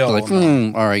 hell. They're like,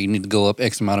 no. all right, you need to go up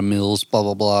X amount of mils, blah,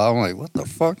 blah, blah. I'm like, what the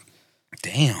fuck?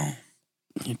 Damn.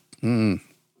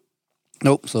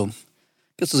 Nope. So, guess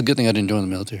it's a good thing I didn't join the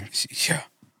military. Yeah.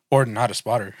 Or not a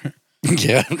spotter.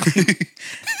 Yeah.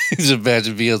 Just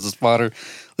imagine me as a spotter.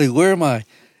 Like, where am I?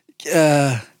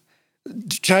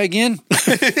 Try again?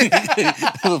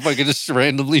 If I could just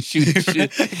randomly shoot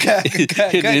shit.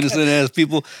 Hitting innocent ass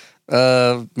people.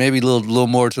 Maybe a little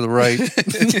more to the right.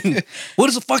 What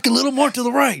is a fucking little more to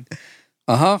the right?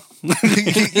 Uh-huh.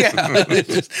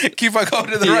 Yeah. Keep on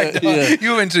going to the right. Dog. yeah.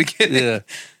 You eventually get it.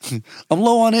 Yeah. I'm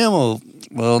low on ammo.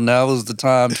 Well, now is the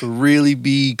time to really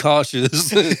be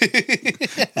cautious.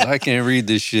 I can't read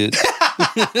this shit. You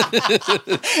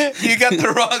got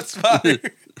the wrong spotter.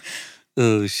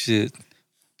 Oh, shit. You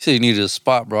said you needed a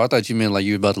spot, bro. I thought you meant like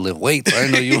you were about to lift weights. I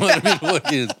didn't know you wanted me to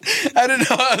fucking... I didn't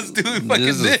know I was doing fucking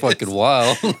This is fucking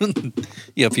wild.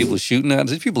 Yeah, people shooting at us.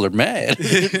 These people are mad.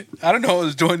 I don't know I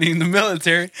was joining the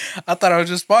military. I thought I was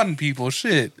just spotting people.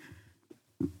 Shit.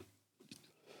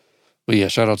 But yeah,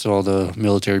 shout out to all the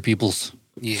military peoples.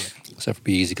 Yeah. Except for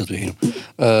Be Easy because we hate them.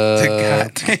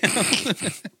 God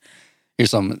damn.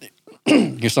 Here's something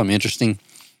interesting.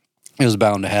 It was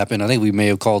bound to happen. I think we may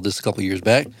have called this a couple years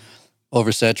back.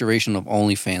 Oversaturation of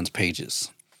OnlyFans pages.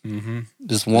 Mm-hmm.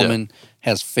 This woman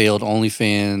has a failed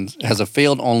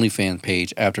OnlyFans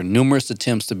page after numerous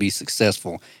attempts to be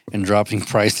successful and dropping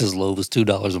price as low as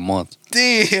 $2 a month.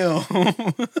 Damn.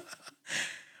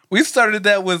 We started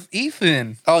that with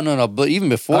Ethan. Oh no, but even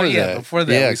before yeah, that, before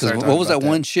that, yeah. we Because started what talking was that about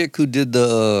one chick who did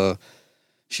the?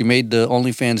 She made the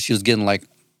OnlyFans. She was getting like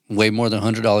way more than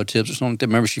 $100 tips or something like that.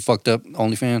 Remember she fucked up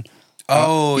OnlyFans?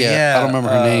 Oh, yeah. I don't remember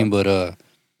her name, but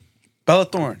Bella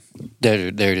Thorne. there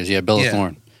it is. Yeah, Bella Yeah.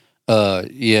 Thorne.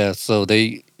 So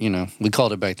they, we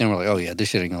called it back then. We're like, oh yeah, this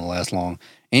shit ain't gonna last long.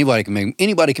 Anybody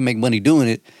can make money doing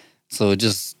it. So it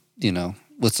just,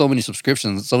 with so many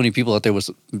subscriptions, so many people out there was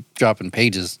dropping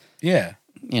pages. Yeah.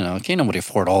 Can't nobody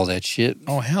afford all that shit.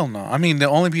 Oh, hell no. I mean, the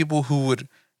only people who would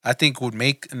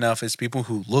make enough is people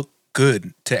who look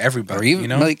good to everybody. Or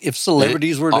even like if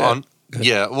celebrities were to,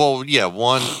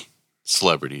 One,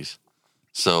 celebrities.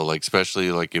 So like,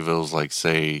 especially like if it was like,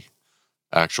 say,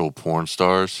 actual porn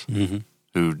stars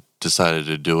who decided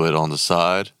to do it on the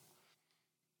side,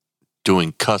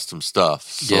 doing custom stuff.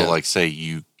 So like, say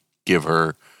you give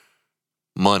her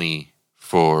money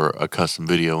for a custom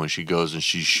video and she goes and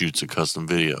she shoots a custom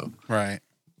video. Right.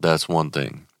 That's one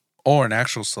thing. Or an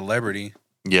actual celebrity.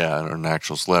 Yeah, or an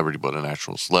actual celebrity, but an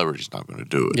actual celebrity's not going to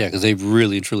do it. yeah, because they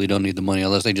really and truly don't need the money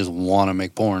unless they just want to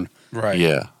make porn. Right.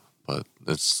 Yeah, but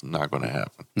it's not going to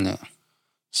happen. No.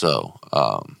 So,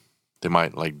 they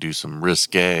might like do some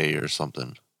risque or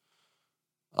something,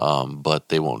 but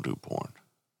they won't do porn.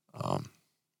 And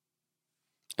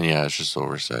yeah, it's just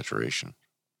oversaturation.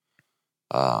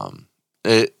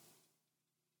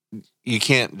 You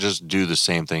can't just do the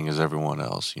same thing as everyone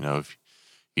else. If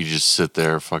you just sit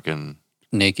there fucking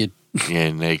Naked.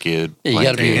 naked, Yeah, you playing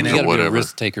gotta be games or a whatever.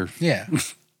 risk taker. Yeah.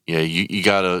 Yeah, you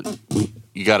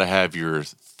gotta have your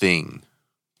thing.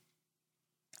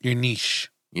 Your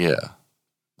niche. Yeah,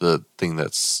 the thing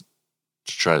that's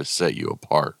to try to set you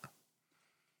apart.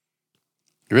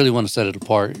 You really want to set it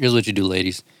apart. Here's what you do,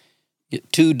 ladies.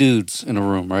 Get two dudes in a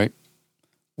room, right?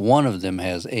 One of them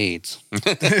has AIDS.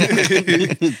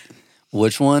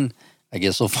 Which one? I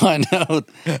guess we'll find out.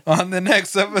 On the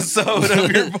next episode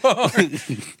of your porn.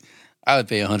 I would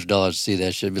pay $100 to see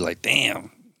that shit. Be like,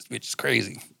 damn, this bitch is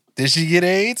crazy. Did she get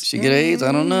AIDS? She get AIDS?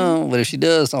 I don't know. But if she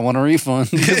does, I want a refund.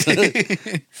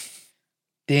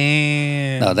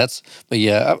 Damn. No, but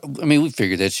yeah, I mean, we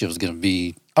figured that shit was going to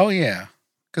be, Oh, yeah.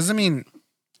 Because, I mean,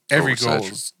 every Oversaturation.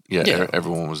 goal's. Yeah,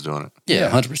 everyone was doing it. yeah,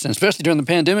 100%. Especially during the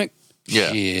pandemic.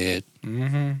 Yeah. Shit.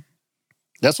 Mm-hmm.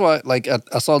 That's why, like,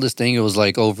 I saw this thing. It was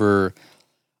like over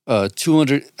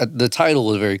 200. The title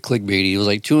was very clickbaity. It was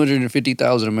like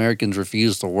 250,000 Americans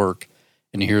refused to work,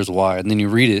 and here's why. And then you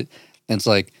read it, and it's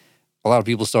like a lot of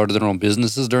people started their own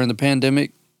businesses during the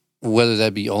pandemic, whether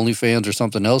that be OnlyFans or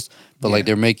something else. But like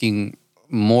they're making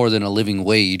more than a living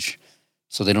wage,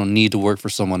 so they don't need to work for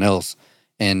someone else.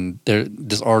 And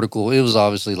this article, it was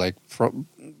obviously like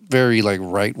very like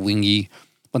right wingy,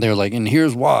 but they were like, and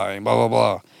here's why, blah blah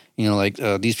blah.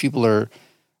 These people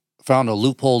found a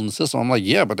loophole in the system. I'm like,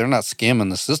 yeah, but they're not scamming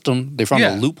the system. They found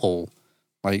a loophole.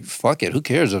 Like, fuck it. Who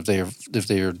cares if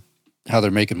they're how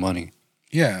they're making money?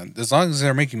 Yeah, as long as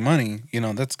they're making money,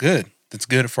 that's good. That's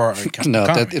good for our economy. No,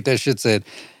 if that shit said,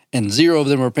 and 0 of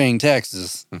them are paying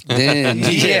taxes, then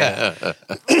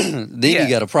then you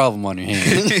got a problem on your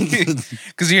hands.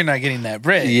 Because you're not getting that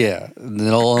bread. Yeah, and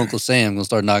then old Uncle Sam gonna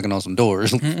start knocking on some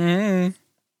doors. Mm-hmm.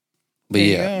 But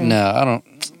no, I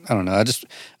don't know.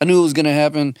 I knew it was gonna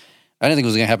happen. I didn't think it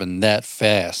was gonna happen that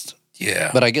fast.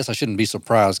 Yeah. But I guess I shouldn't be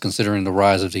surprised considering the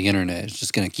rise of the internet. It's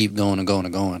just gonna keep going and going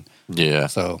and going. Yeah.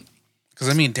 So, because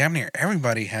I mean, damn near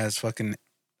everybody has fucking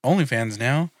OnlyFans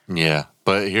now. Yeah.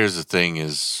 But here's the thing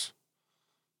is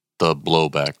the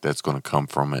blowback that's going to come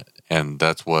from it. And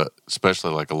that's what,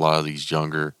 especially like a lot of these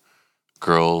younger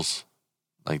girls,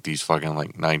 like these fucking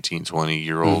like 19,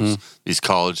 20-year-olds, these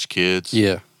college kids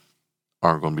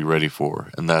aren't going to be ready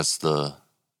for. And that's the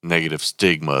negative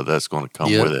stigma that's going to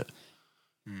come with it.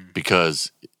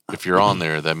 Because if you're on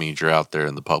there, that means you're out there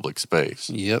in the public space.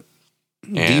 Yep.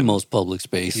 The And- most public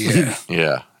space. Yeah.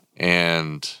 Yeah.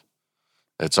 And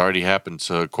it's already happened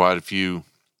to quite a few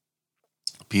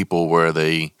people where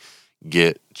they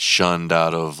get shunned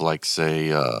out of, like,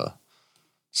 say,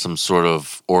 some sort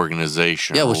of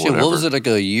organization. Yeah, or well, shit, whatever. what was it, like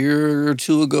a year or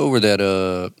two ago where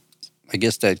that, I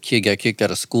guess that kid got kicked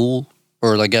out of school?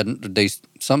 Or, like,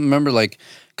 remember, like,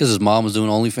 because his mom was doing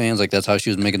OnlyFans, like, that's how she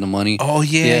was making the money. Oh,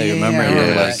 yeah. You remember? I And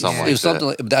remember then, that. something it like was something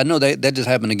like, I know that just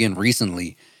happened again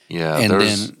recently. Yeah, and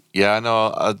there's, then- yeah, I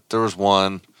know. There was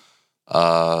one.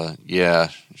 Yeah,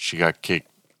 she got kicked.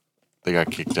 They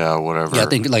got kicked out. Whatever. Yeah, I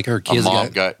think, like, her a kids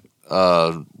mom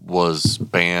was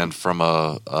banned from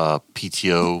a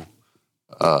PTO,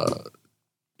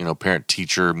 parent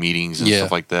teacher meetings and Yeah.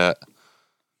 stuff like that.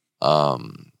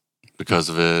 Because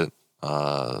of it.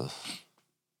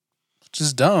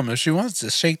 Just dumb. If she wants to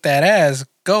shake that ass,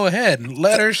 go ahead and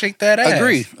let her shake that ass.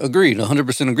 Agreed,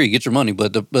 100% agree. Get your money,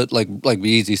 but like Be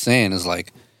Easy saying is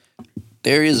like,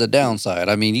 there is a downside.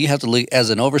 I mean, you have to look as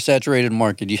an oversaturated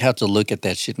market. You have to look at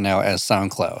that shit now as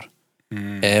SoundCloud.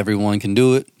 Everyone can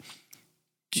do it.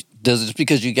 Just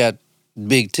because you got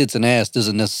big tits and ass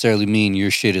doesn't necessarily mean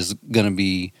your shit is gonna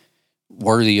be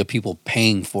worthy of people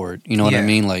paying for it. You know what I Yeah.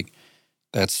 mean? Like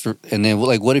and then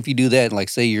like, what if you do that? And like,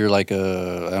 say you're like I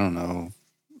don't know,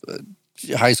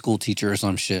 a high school teacher or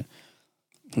some shit.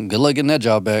 Good luck getting that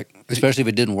job back, especially if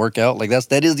it didn't work out. Like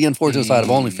that is the unfortunate side of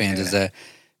OnlyFans is that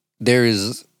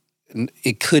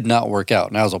it could not work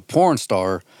out. Now as a porn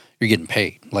star, you're getting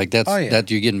paid. Like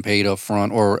that you're getting paid up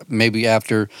front, or maybe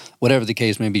after, whatever the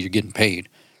case may be, you're getting paid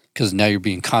because now you're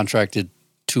being contracted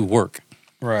to work.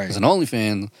 Right. As an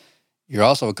OnlyFans, you're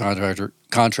also a contractor,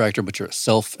 but you're a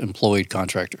self-employed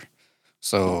contractor.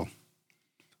 So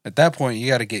At that point, you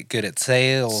got to get good at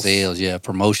sales. yeah,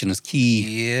 promotion is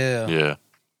key. Yeah. Yeah.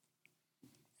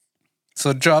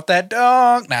 So drop that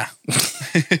dog. Nah.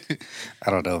 I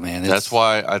don't know, man. That's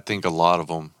why I think a lot of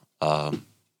them,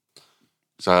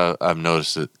 so I've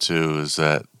noticed it too, is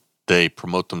that they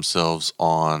promote themselves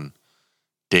on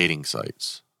dating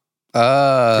sites.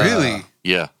 Really?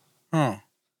 Yeah. Huh.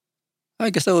 I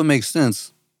guess that would make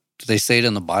sense. Do they say it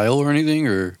in the bio or anything,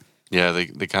 or? Yeah, they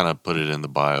kind of put it in the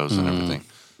bios and everything.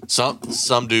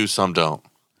 Some do, some don't.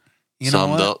 You know Some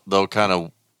what?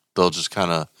 they'll just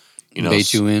kind of,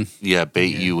 Bait you in? Yeah,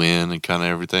 bait you in and kind of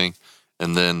everything.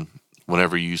 And then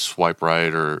whenever you swipe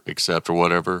right or accept or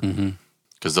whatever,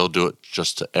 because they'll do it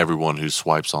just to everyone who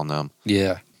swipes on them,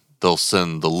 Yeah. they'll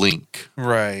send the link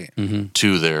Right.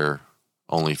 to their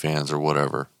OnlyFans or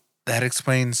whatever. That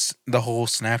explains the whole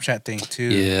Snapchat thing too.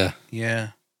 Yeah. Yeah.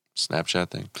 Snapchat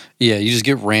thing. Yeah, you just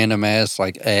get random ass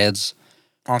like ads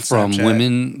On from Snapchat.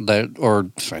 women that, or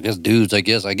I guess dudes, I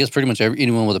guess pretty much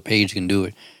anyone with a page can do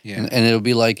it. Yeah. And it'll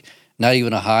be like, not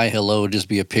even a hi, hello, just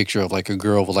be a picture of like a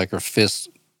girl with like her fist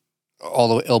all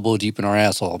the way elbow deep in her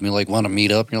asshole. I mean, like, want to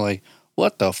meet up? And you're like,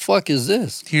 what the fuck is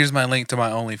this? Here's my link to my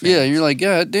OnlyFans. Yeah, you're like,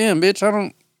 God damn,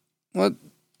 bitch, what?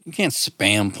 You can't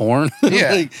spam porn.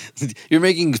 Yeah. Like, you're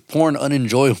making porn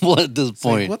unenjoyable at this It's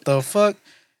like, point. what the fuck?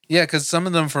 Yeah, because some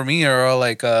of them for me are all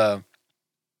like,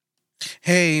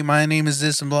 hey, my name is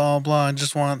this and blah, blah, and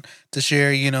just want to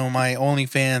share, my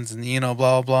OnlyFans and,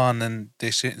 blah, blah. And then they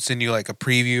send you like a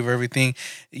preview of everything.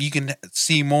 You can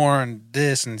see more on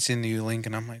this and send you a link.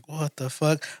 And I'm like, what the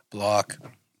fuck? Block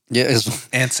Yeah, it's,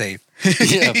 and save.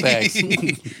 yeah, facts.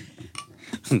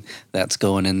 That's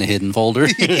going in the hidden folder.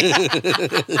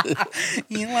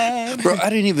 You lied. Bro, I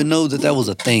didn't even know that was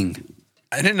a thing.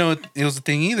 I didn't know it was a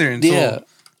thing either until Yeah.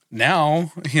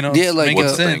 now, Yeah, it's like, making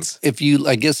what's the sense. If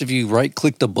you right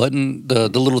click the button, the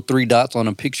little three dots on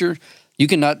a picture, you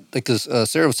cannot, because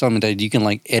Sarah was telling me that you can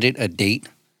like edit a date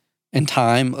and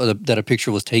time that a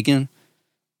picture was taken.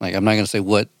 Like, I'm not going to say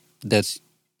what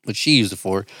she used it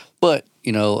for, but,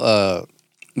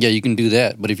 yeah, you can do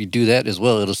that. But if you do that as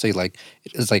well, it'll say like,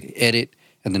 it's like edit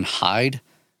and then hide.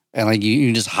 And like, you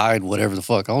can just hide whatever the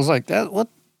fuck. I was like, I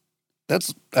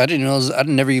didn't know, I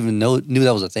never even knew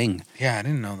that was a thing. Yeah, I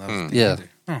didn't know that was a thing Yeah. either.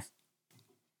 Huh.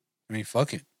 I mean,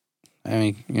 fuck it. I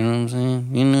mean, you know what I'm saying?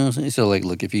 You know what I'm saying? So, like,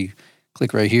 look, if you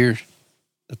click right here,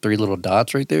 the three little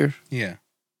dots right there, Yeah.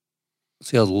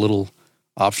 see all the little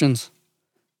options?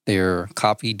 They're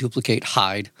copy, duplicate,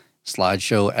 hide,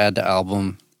 slideshow, add to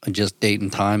album, adjust date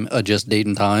and time,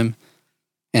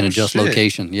 and adjust shit.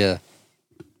 location. Yeah.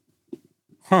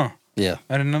 Huh. Yeah.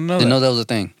 I didn't know Didn't that. know that was a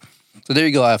thing. So, there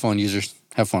you go, iPhone users.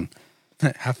 Have fun.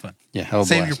 Have fun. Yeah, have a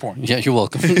Save blast. your porn. Yeah, you're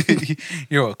welcome.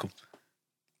 You're welcome.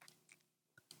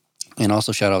 And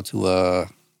also, shout out to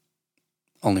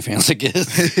OnlyFans, I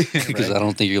guess. Because Right. I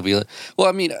don't think you'll be. Well,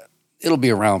 I mean, it'll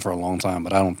be around for a long time,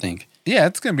 but I don't think. Yeah,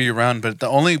 it's gonna be around, but the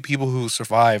only people who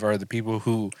survive are the people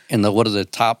who And what is the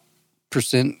top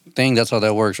percent thing? That's how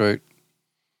that works, right?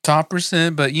 top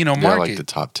percent, but They're market like the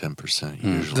top 10%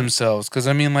 usually. themselves. Because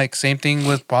I mean, like same thing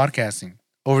with podcasting,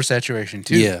 oversaturation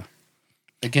too. Yeah.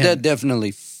 Again, That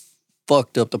definitely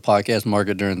fucked up the podcast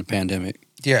market during the pandemic.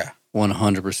 yeah,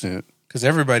 100%. because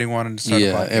everybody wanted to start. a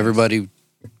Yeah, podcast.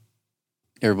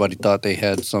 everybody thought they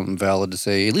had something valid to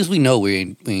say. At least we know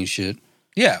we ain't shit.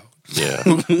 Yeah, Yeah.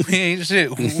 we ain't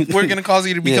shit. We're gonna cause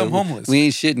you to become Yeah, homeless. We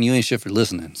ain't shit and you ain't shit for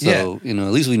listening. So, at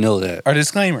least we know that. Our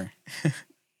disclaimer.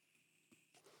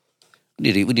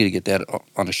 We need to get that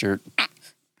on a shirt.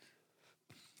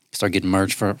 Start getting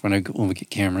merch when we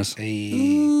get cameras. Hey,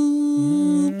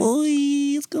 Ooh, boy,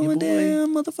 it's going boy.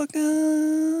 down, motherfucker.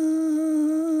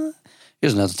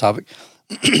 Here's another topic.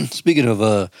 Speaking of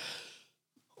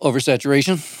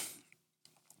oversaturation,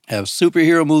 have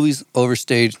superhero movies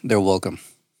overstayed their welcome?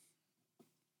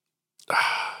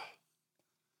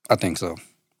 I think so.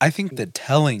 I think the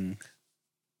telling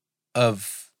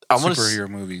of I wanna superhero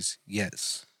movies.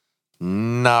 Yes.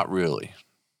 Not really.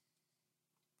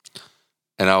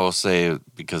 And I will say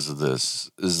because of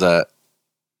this is that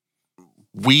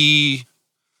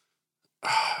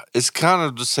it's kind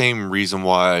of the same reason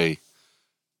why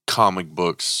comic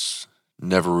books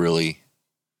never really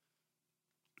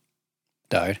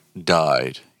Died.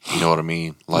 died. You know what I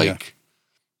mean? Like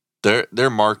their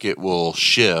market will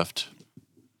shift,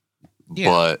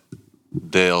 but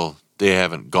they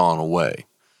haven't gone away.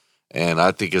 And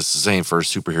I think it's the same for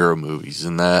superhero movies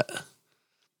in that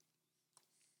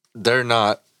they're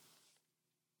not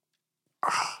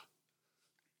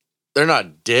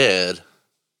dead,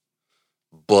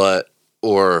 but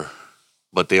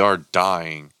they are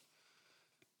dying.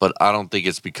 But I don't think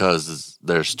it's because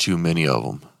there's too many of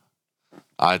them.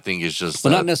 I think it's just But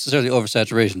not necessarily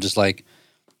oversaturation, just like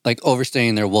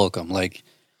overstaying their welcome. Like,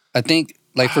 I think,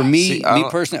 like for me, See, I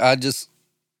don't- personally,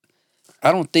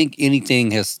 I don't think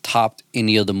anything has topped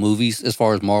any of the movies as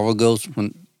far as Marvel goes.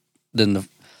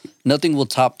 Nothing will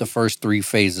top the first three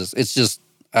phases. It's just,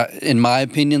 in my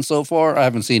opinion, so far, I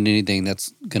haven't seen anything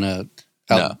that's gonna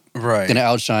Right. gonna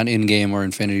outshine Endgame or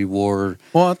Infinity War.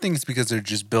 Well, I think it's because they're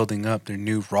just building up their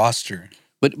new roster.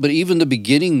 But even the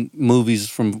beginning movies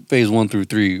from phase 1 through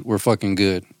 3 were fucking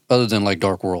good. Other than like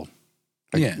Dark World.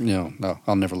 Like, Yeah. No,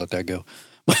 I'll never let that go.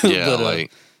 Yeah,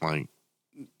 But,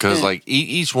 because Yeah. like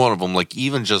each one of them, like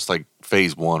even just like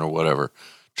phase 1 or whatever,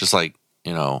 just like,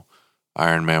 you know,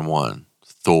 Iron Man 1,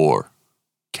 Thor,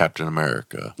 Captain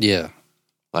America, yeah.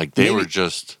 like they Maybe- were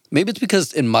just Maybe it's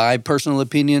because, in my personal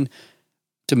opinion,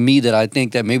 to me, that I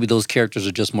think that maybe those characters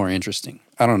are just more interesting.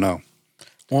 I don't know.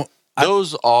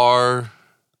 those are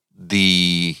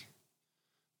the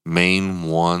main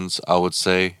ones I would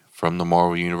say from the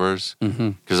Marvel universe. Mm-hmm.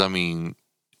 Because I mean,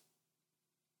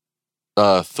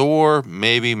 Thor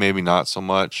maybe not so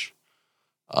much.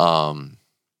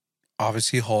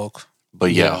 Obviously, Hulk.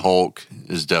 But yeah, Yeah. Hulk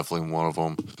is definitely one of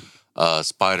them.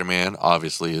 Spider-Man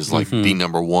obviously is like Mhm. the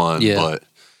number one, Yeah. but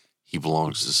he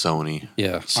belongs to Sony.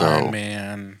 Yeah. So Iron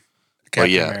Man. but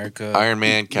Captain yeah, America. Iron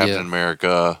Man, Captain Yeah.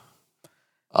 America.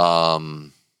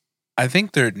 I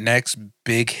think their next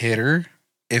big hitter,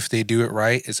 if they do it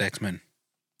right, is X-Men.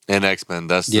 And X-Men.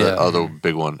 That's Yeah. the other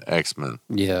big one, X-Men.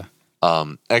 Yeah.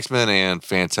 X-Men and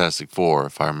Fantastic Four,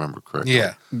 if I remember correctly.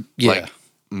 Yeah. Yeah. Like,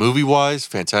 movie-wise,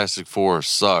 Fantastic Four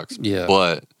sucks. Yeah.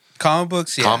 But Comic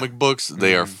books, yeah. comic books,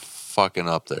 they are fucking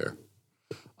up there.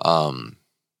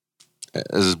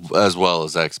 As well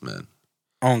as X-Men.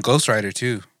 Oh, and Ghost Rider,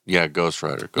 too. Yeah, Ghost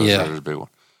Rider. Ghost Yeah. Rider's a big one.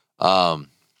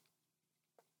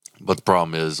 But the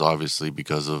problem is obviously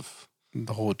because of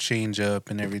The whole change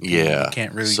up and everything. yeah. You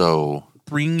can't really So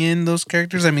bring in those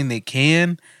characters. I mean, they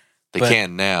can. they but-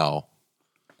 can now,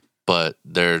 but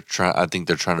I think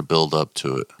they're trying to build up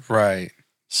to it. Right.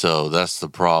 So that's the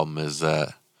problem is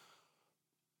that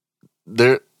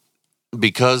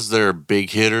because their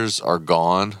big hitters are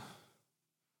gone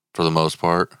for the most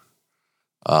part.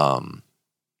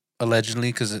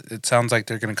 Allegedly, because it sounds like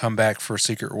they're going to come back for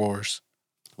Secret Wars.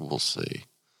 We'll see.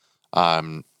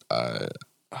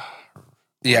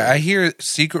 Yeah, I hear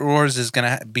Secret Wars is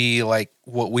going to be like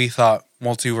what we thought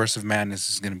Multiverse of Madness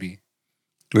is going to be.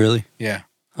 Really? Yeah.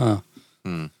 Huh.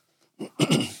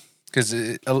 Because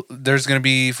there's going to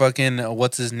be fucking,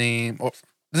 what's his name? Oh,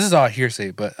 this is all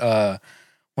hearsay, but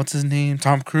what's his name?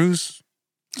 Tom Cruise?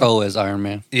 Oh, as Iron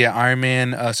Man. Yeah, Iron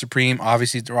Man, Supreme,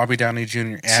 obviously Robbie Downey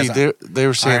Jr. See, they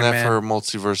were saying Iron that Man. for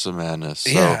Multiverse of Madness. So,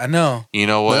 Yeah, I know. you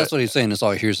know Well, what? that's what he's saying. It's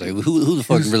all hearsay. Who the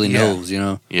fuck really Yeah. knows, you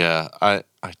know? Yeah, I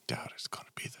doubt it's going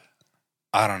to be that.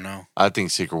 I don't know. I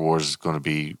think Secret Wars is going to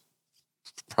be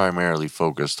primarily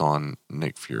focused on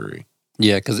Nick Fury.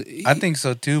 Yeah, because I think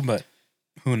so too, but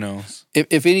who knows?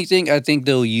 if anything, I think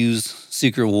they'll use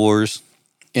Secret Wars,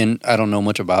 and I don't know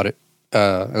much about it.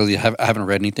 I haven't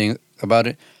read anything about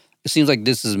it. It seems like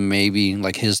this is maybe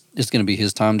like it's going to be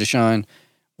his time to shine,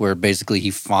 where basically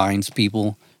he finds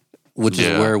people, which is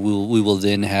Yeah. where we will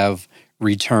then have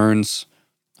returns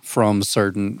from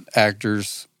certain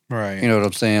actors. Right. You know what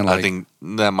I'm saying? Like, I think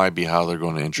that might be how they're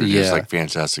going to introduce Yeah. like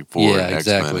Fantastic Four Yeah, and X-Men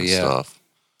exactly, and yeah. stuff.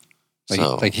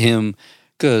 So, like him,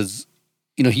 because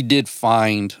he did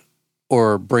find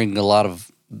or bring a lot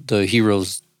of the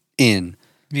heroes in.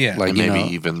 yeah. Like and you maybe know,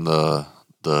 even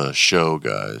the show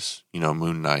guys,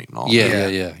 Moon Knight and all yeah,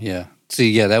 that. yeah. See,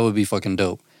 yeah, that would be fucking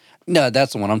dope. No,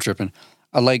 that's the one I'm tripping.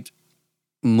 I liked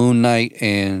Moon Knight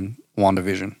and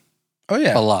WandaVision Oh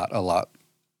yeah. a lot.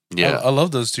 Yeah. I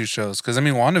love those two shows because I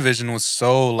mean, WandaVision was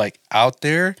so like out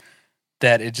there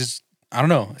that it just I don't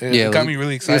know. It Yeah, got like- me really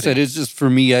Like I excited. said, it's just for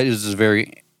me, it's just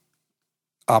very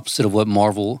opposite of what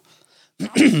Marvel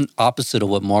opposite of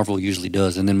what Marvel usually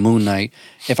does. And then Moon Knight,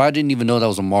 if I didn't even know that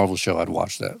was a Marvel show, I'd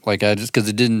watch that. Like I just because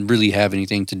it didn't really have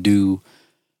anything to do.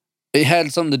 It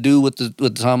had something to do with the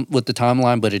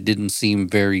timeline, but it didn't seem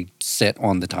very set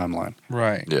on the timeline,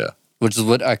 Right. Yeah. which is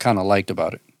what I kind of liked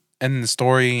about it. And the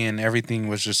story and everything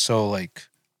was just so like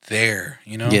there,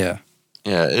 you know? Yeah,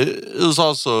 Yeah. It was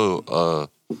also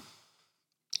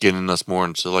getting us more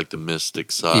into like the mystic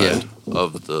side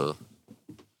of the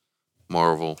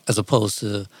Marvel. as opposed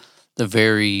to the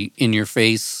very in your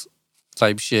face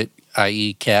type shit,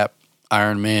 i.e., Cap,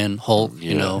 Iron Man, Hulk.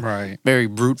 You Yeah. know, Right. very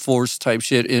brute force type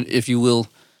shit, if you will.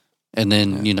 And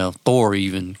then you know Thor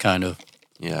even kind of,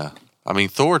 Yeah. I mean,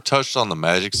 Thor touched on the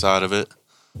magic side of it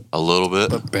a little bit,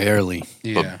 but barely.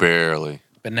 Yeah. but barely.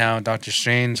 But now Doctor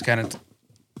Strange kind of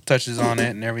touches on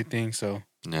it and everything. So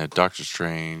Yeah, Doctor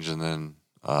Strange, and then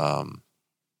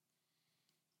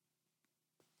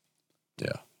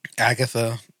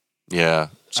Agatha, yeah,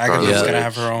 Agatha's Yeah. gonna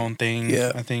have her own thing.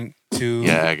 Yeah. I think too.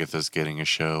 Yeah, Agatha's getting a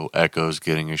show. Echo's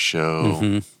getting a show.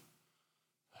 Mhm.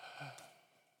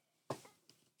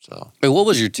 So Hey, what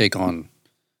was your take on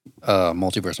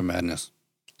Multiverse of Madness?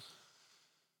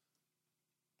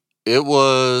 it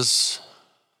was.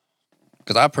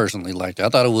 Because I personally liked it. I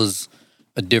thought it was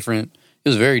it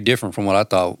was very different from what I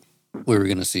thought we were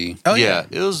going to see. Oh yeah,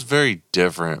 yeah. it was very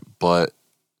different, but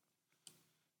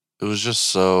it was just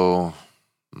so.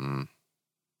 You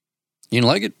didn't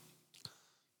like it?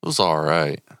 It was all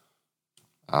right.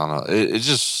 I don't know. It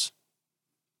just.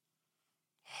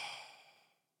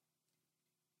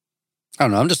 I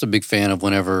don't know. I'm just a big fan of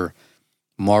whenever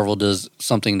Marvel does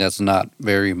something that's not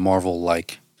very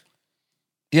Marvel-like.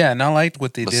 Yeah, and I liked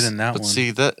what they but did in that but one. see,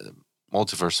 that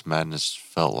Multiverse of Madness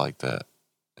felt like that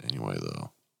anyway, though.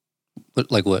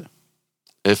 But like what?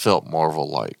 It felt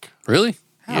Marvel-like. Really?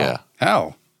 How? Yeah.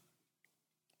 How?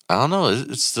 I don't know.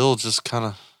 It's still just kind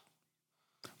of.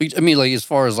 I mean, like as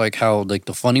far as like how like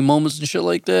the funny moments and shit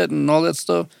like that and all that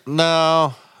stuff.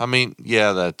 No, I mean,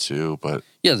 yeah, that too, but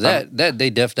Yeah, that's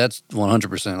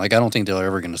 100%. Like I don't think they're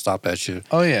ever going to stop that shit.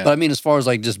 Oh yeah. But I mean, as far as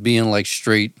like just being like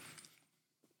straight,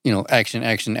 you know, action,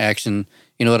 action, action.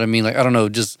 You know what I mean? Like I don't know.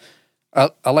 Just I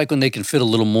like when they can fit a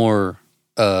little more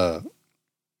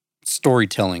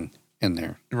storytelling in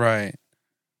there, right.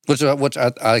 which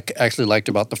I actually liked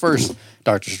about the first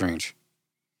Doctor Strange.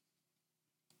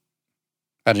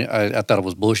 I thought it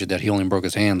was bullshit that he only broke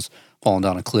his hands falling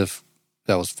down a cliff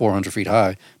that was 400 feet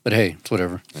high. But hey, it's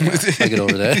whatever. I'll get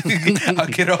over that. I'll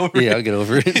get over Yeah, it. I'll get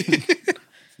over it.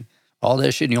 All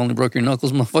that shit and you only broke your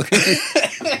knuckles, motherfucker.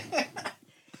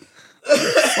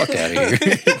 Fuck out of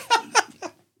here.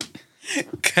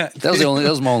 That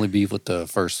was my only beef with the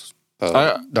first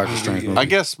Doctor Strange movie. I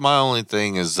guess my only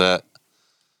thing is that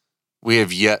we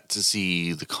have yet to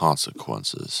see the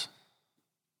consequences.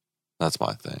 That's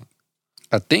my thing.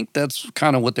 I think that's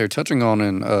kind of what they're touching on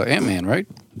in Ant-Man, right?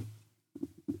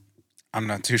 I'm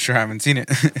not too sure. I haven't seen it.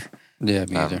 Yeah,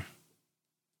 me either.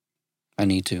 I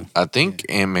need to. I think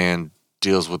Ant-Man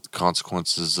deals with the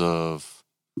consequences of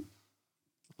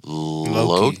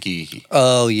Loki.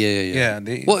 Oh, yeah. yeah.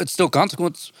 They, Well, it's still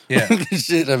consequence. Yeah.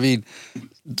 Shit, I mean,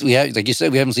 like you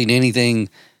said, we haven't seen anything.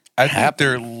 I think happen.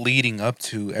 they're leading up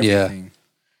to everything.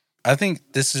 I think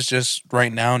this is just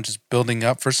right now just building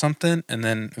up for something, and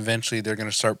then eventually they're going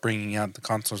to start bringing out the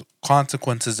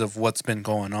consequences of what's been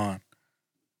going on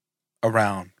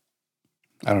around.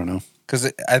 I don't know.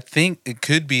 Because I think it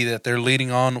could be that they're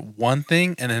leading on one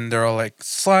thing, and then they're all like,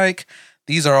 "Psych,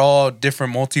 these are all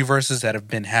different multiverses that have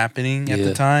been happening at the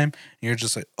Yeah. time." And you're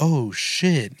just like, "Oh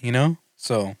shit," you know?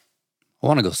 So, I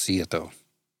want to go see it, though.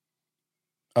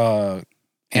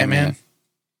 Ant-Man.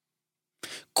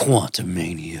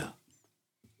 Quantumania.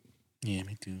 Yeah,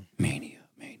 me too. Mania.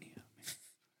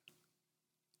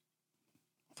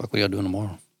 Fuck, what y'all doing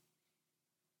tomorrow?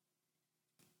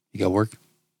 You got work?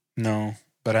 No,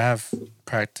 but I have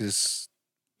practice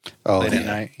Oh, late at yeah.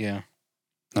 night. Yeah,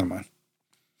 Never mind.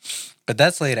 but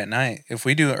that's late at night. If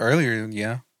we do it earlier,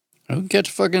 yeah, We can catch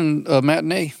a fucking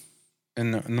matinee.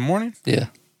 in the morning, Yeah.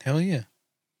 hell yeah.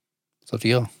 It's up to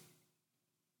y'all.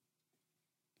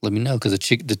 Let me know, because the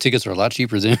tickets are a lot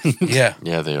cheaper than Yeah,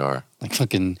 Yeah, they are. like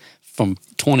fucking from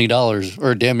 $20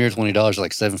 or damn near $20 to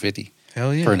like $7.50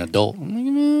 hell yeah. for an adult. I'm like,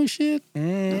 no shit.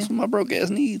 Mm. That's what my broke ass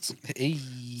needs. Hey.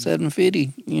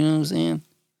 $7.50. You know what I'm saying?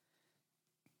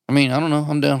 I mean, I don't know.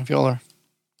 I'm down if y'all are.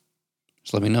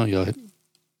 Just let me know. Y'all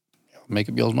make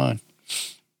up y'all's mind.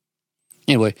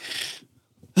 Anyway,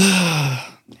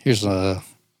 here's a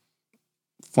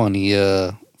funny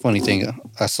thing.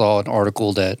 I saw an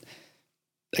article that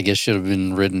I guess should have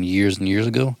been written years and years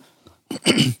ago.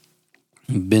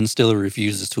 Ben Stiller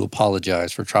refuses to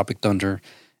apologize for Tropic Thunder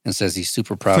and says he's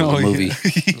super proud of the movie.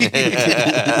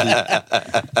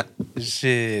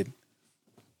 Shit.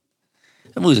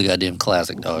 That movie's a goddamn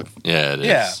classic, dog. Yeah, it is.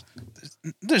 Yeah.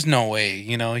 There's no way,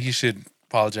 he should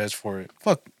apologize for it.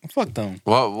 Fuck them.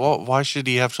 Why should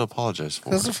he have to apologize for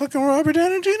That's it? a fucking Robert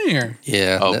Downey Jr.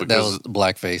 Yeah, Oh, that because- was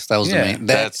blackface. That was Yeah. the main.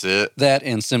 That's it. That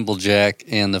and Simple Jack,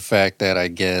 and the fact that I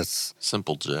guess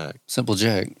Simple Jack. Simple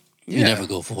Jack, you Yeah. never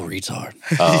go full retard.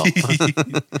 Oh,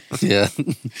 Yeah.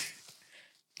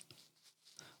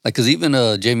 Like, cause even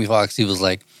Jamie Foxx, he was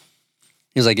like,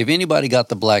 if anybody got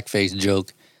the blackface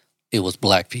joke, it was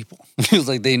black people. He was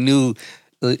like, they knew,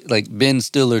 like Ben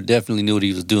Stiller definitely knew what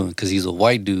he was doing because he's a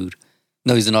white dude.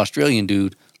 No, he's an Australian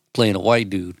dude playing a white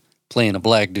dude playing a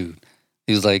black dude.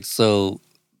 He was like, so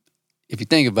if you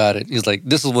think about it, he's like,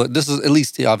 this is at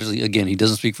least obviously again he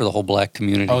doesn't speak for the whole black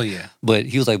community. Oh, yeah. But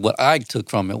he was like, what I took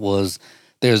from it was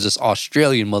there's this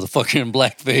Australian motherfucker in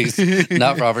blackface,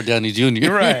 not Robert Downey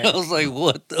Jr. Right. I was like,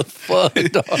 what the fuck,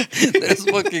 dog? That's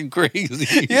fucking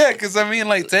crazy. Yeah, because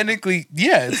technically,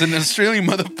 it's an Australian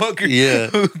motherfucker Yeah.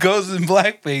 who goes in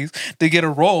blackface to get a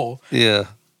role. Yeah.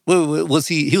 Was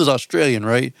he? He was Australian,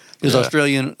 right? He was Yeah.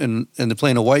 Australian and they're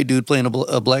playing a white dude playing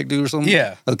a black dude or something?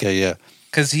 Yeah. Okay, yeah.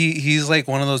 Because he's like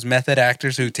one of those method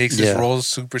actors who takes his Yeah. roles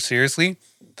super seriously.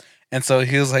 And so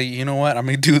he was like, you know what? I'm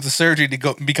going to do the surgery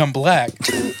to become black.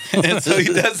 And so he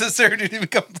does the surgery to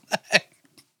become black.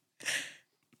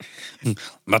 I'm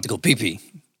about to go pee-pee.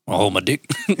 I'll hold my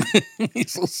dick.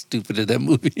 He's so stupid in that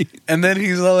movie. And then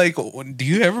he's all like, do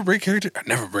you ever break character? I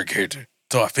never break character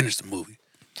until I finish the movie.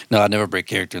 No, I never break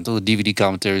character until the DVD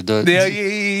commentary does.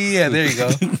 Yeah, there you go.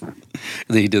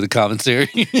 Then he did the commentary.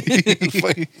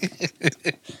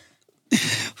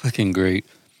 Fucking great.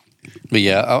 But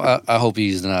yeah, I hope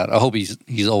he's not. I hope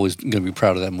he's always gonna be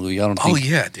proud of that movie. I don't think Oh,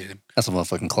 yeah, dude. that's a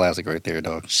motherfucking classic right there,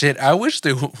 dog. Shit, I wish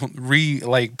they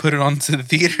put it onto the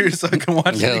theater so I can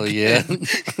watch Hell it yeah.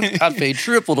 again. I'd pay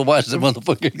triple to watch that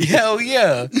motherfucker. Hell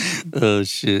yeah. Oh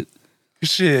shit.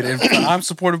 Shit, if I'm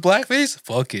supportive blackface,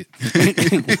 fuck it.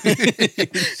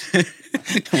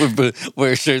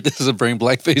 Wear a shirt that doesn't bring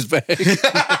blackface back.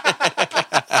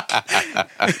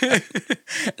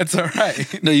 It's all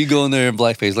right. No, you go in there in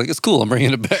blackface like it's cool. I'm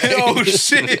bringing it back. Oh,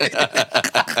 shit.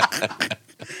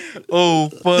 Oh,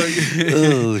 fuck.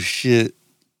 Oh shit.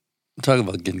 I'm talking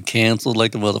about getting canceled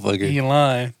like a motherfucker. You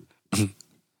lying.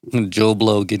 Joe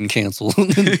Blow getting canceled.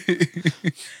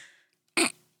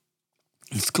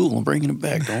 It's cool. I'm bringing it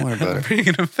back. Don't worry about it.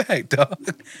 Bringing it back, dog.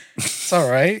 It's all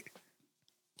right.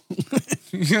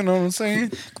 You know what I'm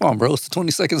saying? Come on, bro. It's the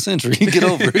 22nd century. Get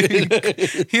over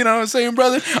it. You know what I'm saying,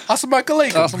 brother? Assalamu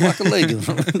alaikum.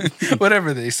 Assalamu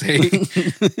Whatever they say.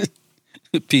 alaikum.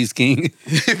 Peace King.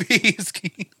 Peace,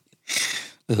 king.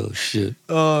 Oh, shit.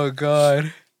 Oh,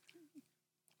 God.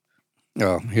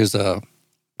 Oh, here's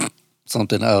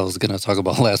something I was going to talk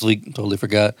about last week. Totally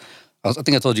forgot. I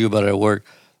think I told you about it at work.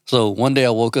 So one day I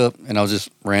woke up and I was just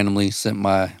randomly sent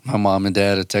my mom and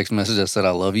dad a text message that said,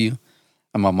 I love you.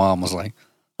 And my mom was like,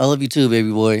 I love you too,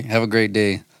 baby boy. Have a great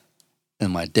day.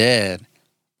 And my dad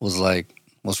was like,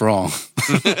 what's wrong?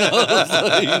 I was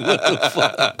like, what the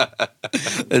fuck?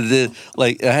 And then,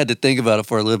 like, I had to think about it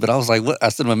for a little bit. I was like, what? I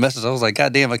sent him a message. I was like,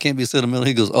 God damn, I can't be sentimental.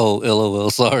 He goes, oh, LOL,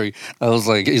 sorry. I was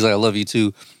like, he's like, I love you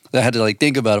too. I had to, like,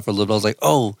 think about it for a little bit. I was like,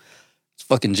 oh, it's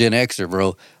fucking Gen Xer,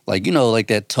 bro. Like, you know, like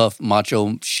that tough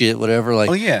macho shit, whatever. Like,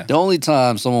 Oh, yeah. the only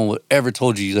time someone would ever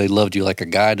told you they loved you, like a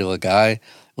guy to a guy,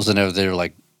 was whenever they were,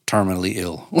 like, terminally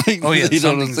ill. Like, Oh, yeah, you know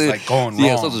what I'm something's, saying? like, going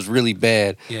Yeah, wrong. something's really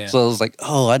bad. Yeah. So I was like,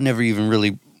 oh, I never even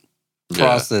really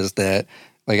processed that.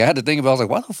 Like, I had to think about it. I was like,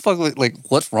 why the fuck, like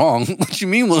what's wrong? What you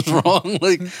mean what's wrong?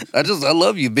 Like, I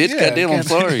love you, bitch. Yeah, Goddamn, I'm can't-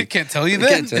 sorry. Can't tell you I that.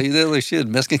 can't tell you that. Like, shit,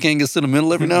 Mexican can't get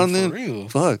sentimental every now and then. For real.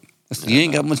 Fuck. You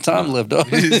ain't got much time left, dog.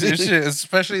 Shit,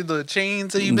 especially the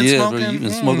chains that you've been yeah, smoking. bro, you've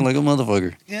been smoking like a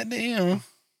motherfucker. Yeah, damn.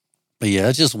 But yeah,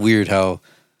 it's just weird how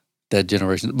that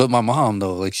generation. But my mom,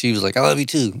 though, like, she was like, I love you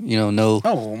too. You know, no.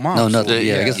 Oh, well, mom. No, nothing.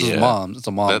 Yeah, I Yeah. guess it's Yeah. mom. It's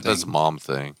a mom. That's a thing. mom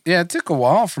thing. Yeah, it took a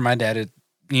while for my dad to,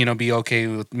 be okay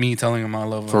with me telling him I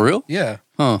love him. For real? Yeah.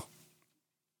 Huh.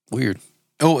 Weird.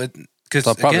 Oh, because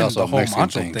So probably again, also the a whole Mexican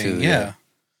macho thing, thing. too, Yeah. yeah.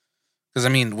 Because, I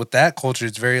mean, with that culture,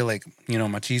 it's very, like,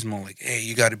 machismo. Like, hey,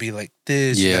 you got to be like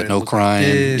this. you Yeah, gotta no look crying.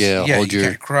 Like this. Yeah, yeah, hold you your-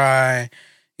 can't cry.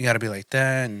 You got to be like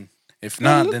that. And if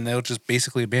not, then they'll just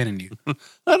basically abandon you.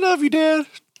 I love you, Dad.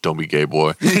 Don't be gay,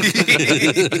 boy.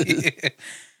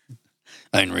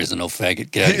 I ain't raising no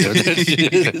faggot. Get out of here with that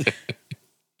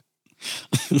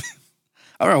shit.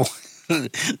 I remember,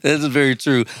 this is very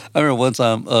true. I remember one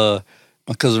time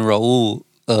my cousin Raul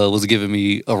was giving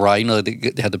me a ride. You know, they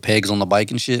had the pegs on the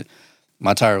bike and shit.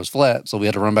 my tire was flat, so we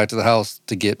had to run back to the house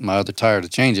to get my other tire to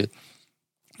change it.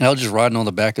 And I was just riding on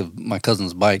the back of my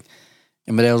cousin's bike,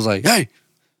 and my dad was like, "Hey,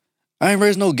 I ain't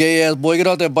raised no gay ass boy. Get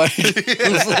off that bike." I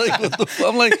was like, what the fuck?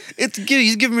 I'm like,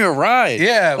 he's giving me a ride.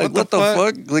 Yeah, like what the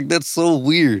fuck? Like that's so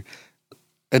weird.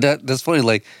 And that's funny.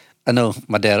 Like I know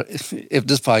my dad. If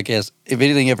this podcast, if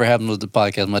anything ever happens with the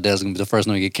podcast, my dad's gonna be the first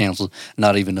one to get canceled.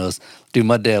 Not even us, dude.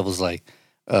 My dad was like,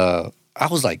 I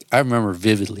remember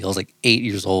vividly. I was like 8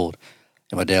 years old,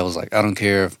 and my dad was like, "I don't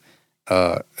care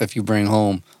if you bring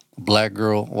home a black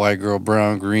girl, white girl,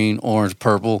 brown, green, orange,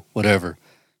 purple, whatever."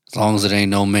 As long as it ain't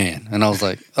no man. And I was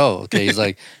like, oh, okay. He's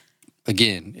like,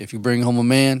 again, if you bring home a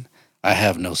man, I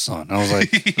have no son. I was like,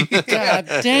 God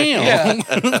damn.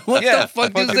 Yeah. What Yeah, the fuck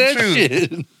is fucking that true.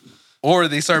 shit? Or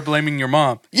they start blaming your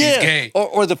mom. Yeah. He's gay.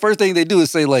 Or the first thing they do is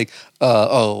say, like,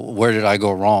 oh, where did I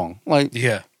go wrong? Like,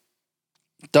 Yeah.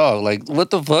 dog, like, what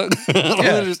the fuck? I don't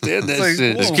Yeah. understand that It's like,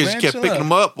 shit. whoa. This kid man, kept chill picking out.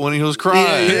 him up when he was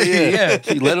crying. Yeah.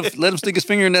 Yeah. let him stick his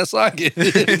finger in that socket.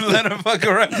 Let him fuck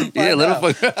around. and Yeah, find let out.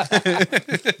 him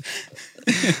fuck.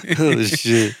 Oh,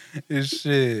 shit.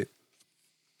 Shit.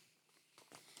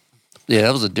 Yeah,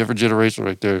 that was a different generation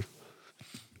right there.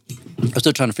 I'm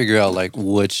still trying to figure out like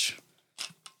which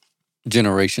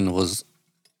generation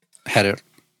had it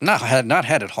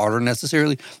harder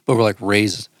necessarily, but were like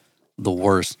raised the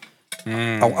worst.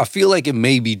 I feel like it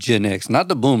may be Gen X, not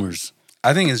the boomers,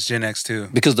 I think it's Gen X too.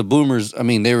 because the boomers, I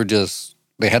mean, they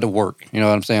had to work. You know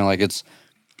what I'm saying? Like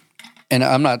and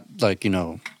I'm not like,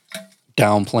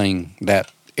 downplaying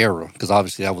that era, because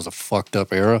obviously that was a fucked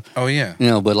up era, Oh yeah.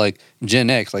 but like Gen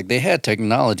X, like they had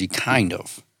technology kind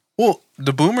of. Well,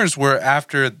 the boomers were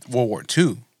after World War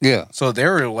II. Yeah. So they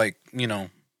were like,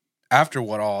 after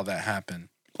what all that happened.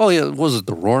 Oh yeah, was it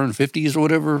the Roaring '50s or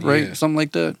whatever, right? Yeah. Something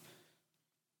like that.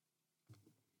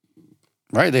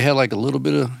 Right, they had like a little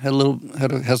bit of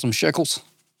had some shekels.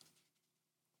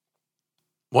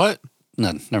 What?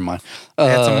 No, never mind. They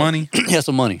had some money. Had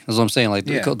some money. That's what I'm saying. Like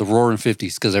Yeah. the Roaring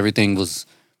 '50s, because everything was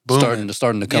Booming.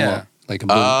 starting to come Yeah. up like a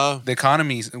boom. The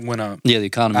economy went up. Yeah, the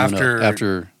economy went after- up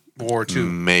after. World War II.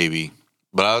 Maybe.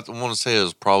 But I want to say it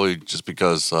was probably just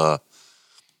because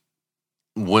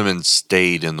women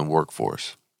stayed in the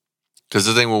workforce. Because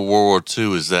the thing with World War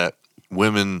II is that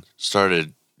women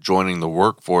started joining the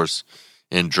workforce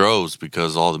in droves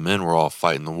because all the men were all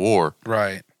fighting the war.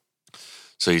 Right.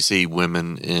 So you see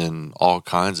women in all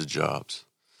kinds of jobs.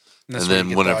 And that's And when then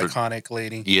you get whenever- the iconic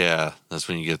lady. Yeah, that's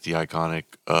when you get the iconic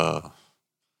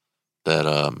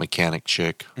that mechanic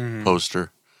chick Mhm.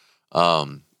 poster.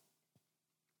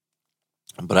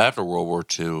 But after World War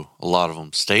II, a lot of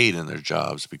them stayed in their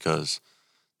jobs because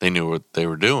they knew what they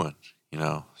were doing,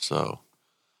 So,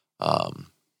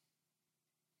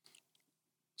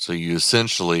 so you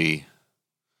essentially,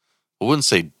 I wouldn't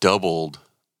say doubled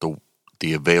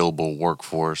the available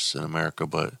workforce in America,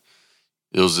 but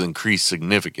it was increased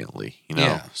significantly,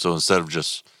 Yeah. So instead of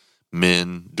just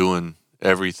men doing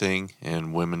everything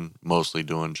and women mostly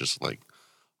doing just like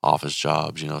office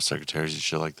jobs, secretaries and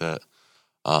shit like that,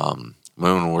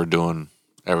 women were doing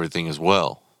everything as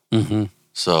well. Mm-hmm.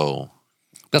 So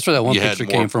That's where that one You had picture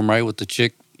more- came from, right? With the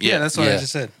chick. Yeah, that's what I Yeah.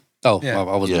 just said. Oh, Yeah.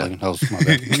 I wasn't Yeah. looking. That was my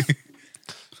bad.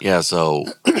 yeah, so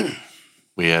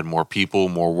we had more people,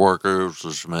 more workers,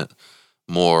 which meant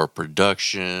more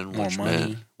production, More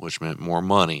money. which meant more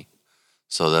money.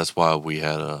 So that's why we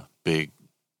had a big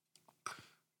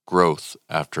growth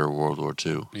after World War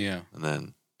II. Yeah. And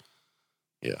then,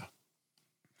 yeah.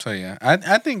 So yeah,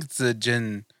 I think it's the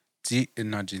Gen Z,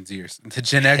 not Gen Zers, the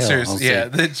Gen Hell, Xers. I'll Yeah, say.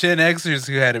 the Gen Xers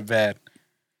who had it bad.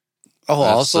 Oh,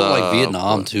 That's, also like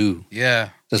Vietnam what- too. Yeah.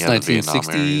 That's Yeah, the Vietnam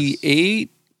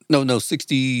 1968. No,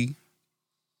 60,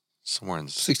 Somewhere in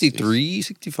the 63,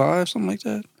 65, something like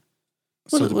that.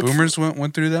 So What- the what's- boomers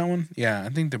went through that one. Yeah, I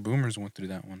think the boomers went through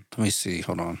that one. Let me see.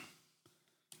 Hold on.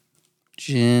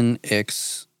 Gen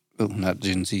X. Oh, not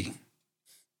Gen Z.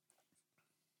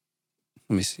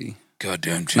 Let me see.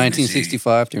 Goddamn,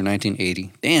 1965 through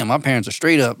 1980. Damn, my parents are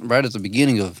straight up right at the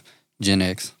beginning of Gen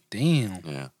X. Damn.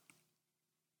 Yeah.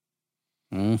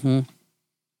 Mm-hmm.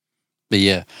 But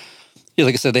yeah,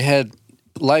 like I said,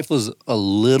 life was a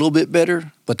little bit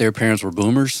better, but their parents were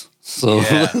boomers. So,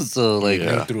 Yeah. so like,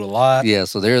 Yeah. Went through a lot. yeah,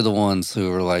 so they're the ones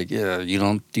who are like, yeah, you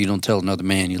don't tell another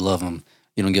man you love him.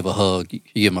 You don't give a hug. You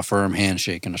give him a firm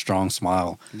handshake and a strong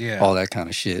smile. Yeah. All that kind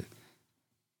of shit.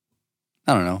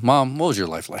 I don't know, Mom. What was your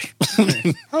life like?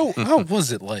 How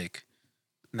was it like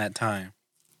in that time?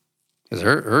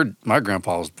 Because my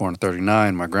grandpa was born in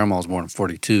 39. My grandma was born in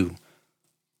 42.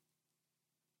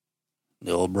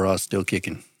 The old bra still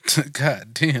kicking.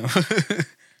 God damn.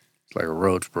 like a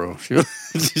roach, bro. She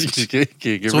can't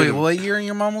get So rid wait, of it. what year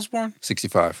your mom was born?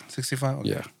 65. 65. Okay.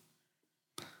 Yeah.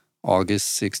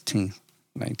 August 16th,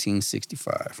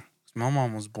 1965. My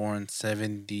mom was born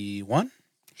 71.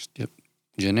 Yep.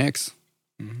 Gen X.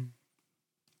 Mm-hmm.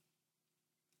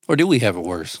 Or do we have it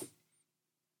worse?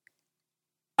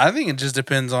 I think it just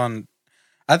depends on.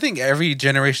 I think every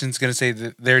generation's going to say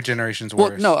that their generation's Well,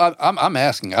 worse. no, I'm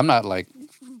asking. I'm not like,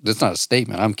 that's not a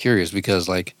statement. I'm curious because,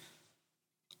 like,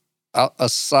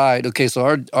 aside, okay,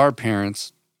 so our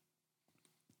parents,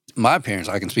 my parents,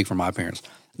 I can speak for my parents,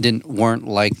 weren't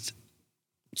like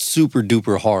super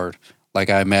duper hard like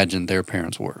I imagined their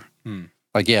parents were.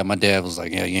 Like, yeah, my dad was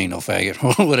like, yeah, you ain't no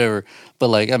faggot or whatever. But,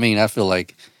 like, I mean, I feel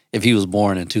like if he was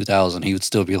born in 2000, he would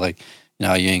still be like,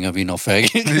 no, you ain't gonna be no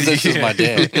faggot. 'Cause that's just my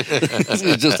dad.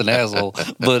 He's just an asshole.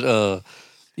 But,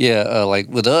 like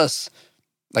with us,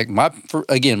 like my parents,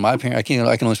 I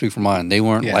can only speak for mine. They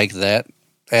weren't like that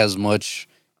as much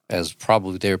as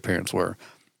probably their parents were.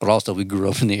 But also, we grew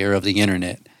up in the era of the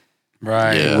internet.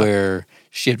 Right. Yeah. Where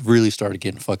shit really started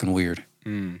getting fucking weird.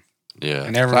 Yeah.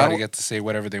 And everybody gets to say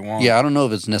whatever they want. Yeah, I don't know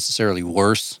if it's necessarily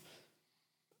worse.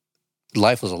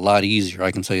 Life was a lot easier,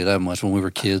 I can tell you that much, when we were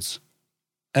kids.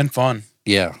 And fun.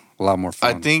 Yeah, a lot more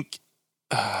fun. I think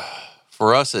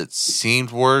for us it seemed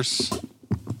worse.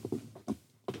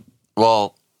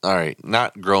 Well, all right,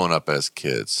 not growing up as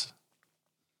kids.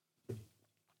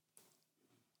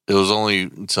 It was only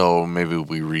until maybe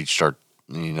we reached our,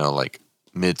 like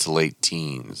mid to late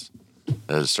teens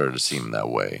that it started to seem that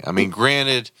way. I mean,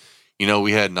 granted,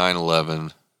 we had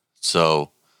 9/11,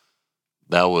 so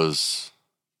that was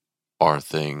our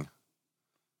thing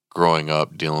growing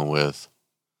up dealing with.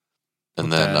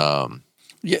 And then,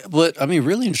 yeah, but I mean,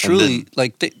 really and truly,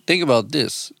 like, think about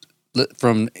this.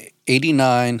 From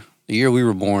 89, the year we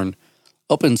were born,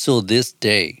 up until this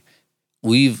day,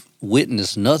 we've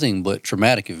witnessed nothing but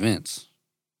traumatic events.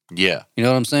 yeah. You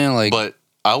know what I'm saying? Like, But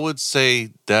I would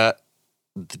say that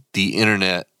the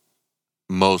internet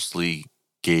mostly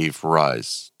gave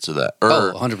rise to that.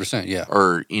 Or, 100%, yeah.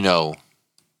 or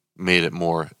made it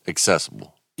more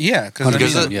accessible. Yeah.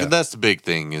 Because Yeah. That's the big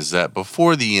thing is that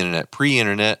before the internet,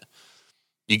 pre-internet,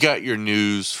 you got your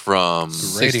news from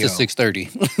 6 to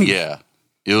 6:30. yeah.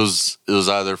 It was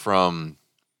either from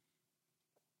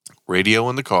radio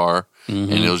in the car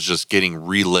and it was just getting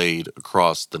relayed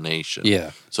across the nation.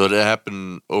 Yeah. So it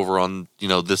happened over on,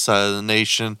 this side of the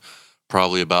nation,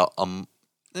 probably about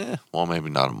maybe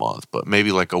not a month, but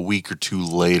maybe like a week or two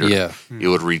later, Yeah. it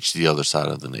would reach the other side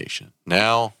of the nation.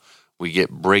 Now we get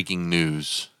breaking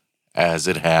news as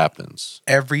it happens.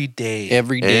 every day.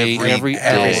 Every day, every every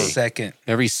hour, second.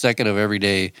 every second of every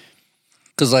day.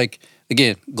 Because, like,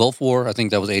 again, Gulf War, I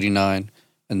think that was 89.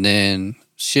 And then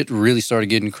shit really started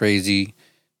getting crazy.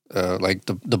 Like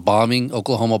the bombing,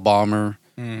 Oklahoma bomber,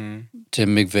 Tim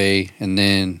McVeigh. And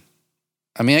then,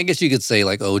 I mean, I guess you could say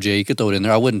like OJ, you could throw it in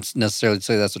there. I wouldn't necessarily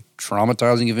say that's a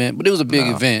traumatizing event, but it was a big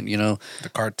event, The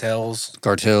cartels.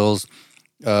 Cartels.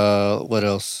 What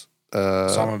else?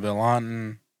 Osama bin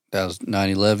Laden. That was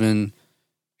 9/11.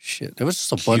 Shit, there was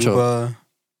just a bunch of Cuba.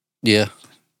 yeah.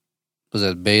 Was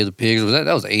that Bay of the Pigs? That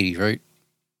was the 80s, right?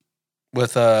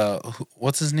 With,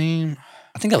 what's his name?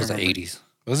 I think that was the Can't remember. 80s.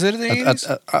 Was it the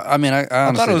 80s? I mean, I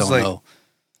honestly it was don't like know.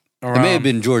 It may have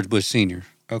been George Bush Sr.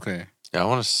 Okay. Yeah, I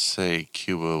want to say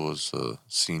Cuba was a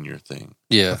senior thing.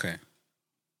 Yeah, Okay.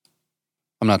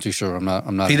 I'm not too sure. I'm not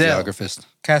a Fidel. geographist.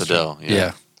 Castro. Fidel,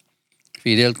 Yeah.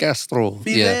 Fidel Castro.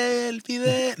 Yeah,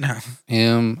 Fidel. No.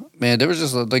 him. Man, there was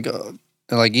just like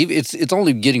it's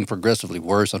only getting progressively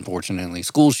worse. Unfortunately,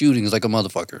 school shootings like a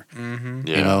motherfucker. Mm-hmm.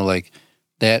 Yeah. You know, like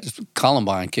that.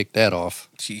 Columbine kicked that off.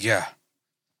 Yeah.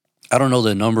 I don't know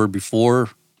the number before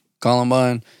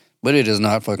Columbine, but it has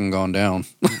not fucking gone down.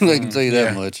 I can tell you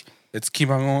that Yeah. much. It's keep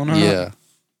on going on. Yeah.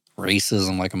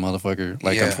 Racism like a motherfucker.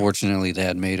 Like, Yeah. unfortunately,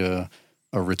 that made a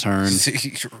return.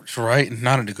 Right?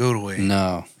 Not in a good way.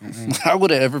 No. How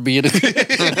would it ever be in a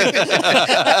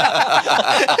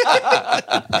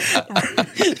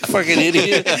fucking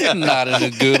idiot? Not in a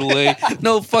good way.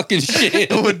 No fucking shit.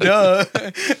 Oh, duh.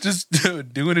 Just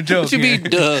doing a joke. What you mean,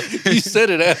 duh? You said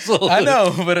it, asshole. I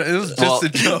know, but it was just Well, a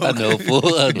joke. I know,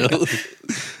 fool. I know.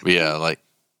 But yeah, like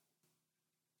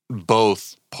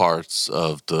both parts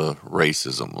of the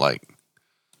racism, like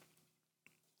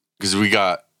because we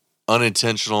got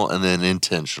unintentional and then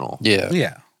intentional. Yeah.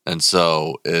 Yeah. And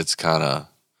so it's kind of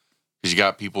because you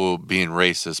got people being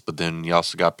racist, but then you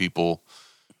also got people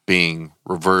being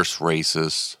reverse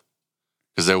racist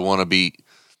because they want to be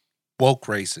woke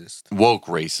racist. Woke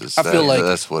racist. I feel like-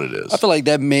 that's what it is. I feel like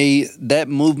that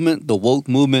movement, the woke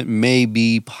movement, may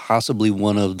be possibly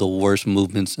one of the worst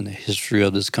movements in the history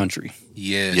of this country.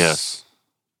 Yes. Yes.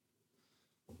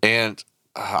 And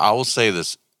I will say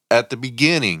this. At the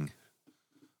beginning,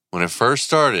 when it first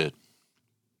started,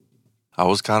 I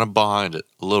was kind of behind it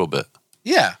a little bit.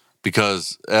 Yeah.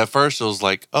 Because at first it was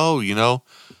like, oh,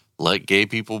 let gay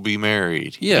people be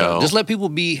married. Yeah, you know? just let people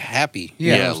be happy.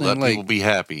 Yeah, You know what I'm let saying? people be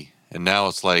happy. And now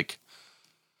it's like,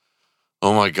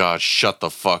 oh my God, shut the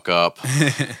fuck up.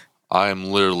 I am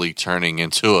literally turning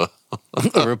into a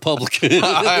Republican.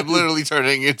 I'm literally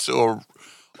turning into a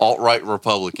alt-right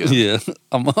Republican. Yeah,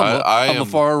 I'm a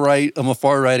far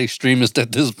right extremist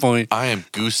at this point. I am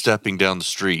goose-stepping down the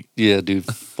street. Yeah, dude.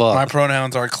 Fuck. My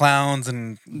pronouns are clowns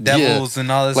and devils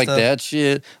and all this like stuff. that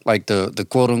shit, like the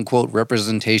quote unquote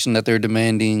representation that they're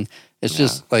demanding. It's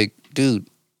just like, dude,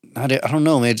 I don't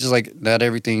know, man. It's just like not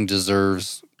everything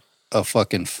deserves a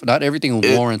fucking. Not everything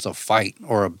warrants a fight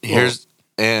or a.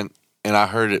 And I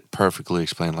heard it perfectly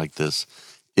explained like this.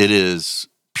 It is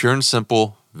pure and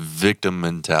simple victim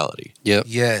mentality. Yep.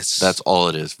 Yes. That's all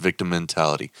it is. Victim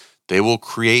mentality. They will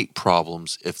create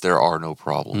problems if there are no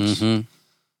problems. Mm-hmm.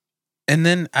 And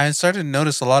then I started to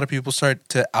notice a lot of people start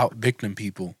to out victim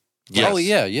people. Yes. Oh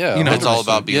yeah, yeah. You know, It's all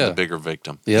about being yeah. the bigger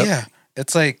victim. Yep. Yeah.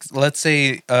 It's like, let's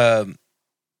say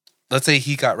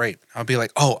he got raped. I'll be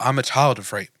like, oh, I'm a child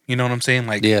of rape. You know what I'm saying?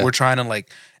 Like, Yeah. we're trying to like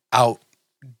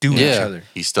outdo each Yeah. other.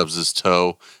 He stubs his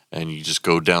toe and you just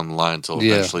go down the line until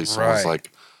Yeah. eventually someone's Right.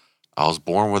 like, I was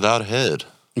born without a head.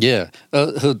 Yeah,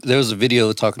 there was a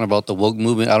video talking about the woke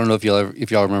movement. I don't know if y'all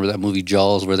remember that movie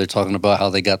Jaws, where they're talking about how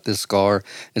they got this scar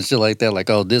and shit like that. Like,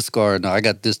 oh, this scar, no, I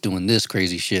got this doing this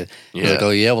crazy shit. Yeah. Like, oh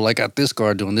yeah, well, I got this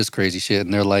scar doing this crazy shit.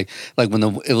 And they're like when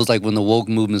it was like when the woke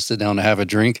movement sit down to have a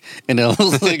drink, and I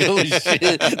was like, oh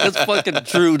shit, that's fucking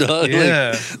true, dog.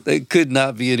 Yeah. Like, they could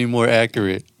not be any more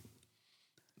accurate.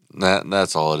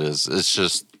 That's all it is. It's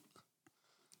just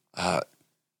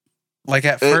Like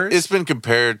at first, it's been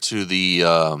compared to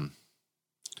the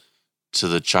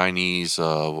Chinese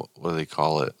what do they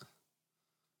call it?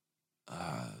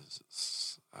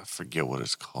 I forget what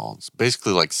it's called. It's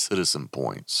basically like citizen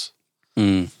points,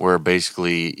 Mm. where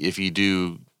basically if you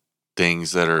do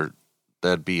things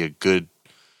that'd be a good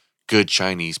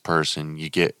Chinese person, you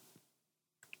get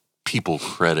people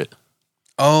credit,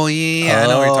 oh yeah, I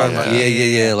know what you're talking Oh, about.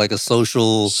 Yeah, like a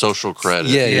social. social credit.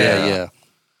 Yeah. Yeah.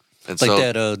 And Like so,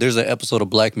 that, there's an episode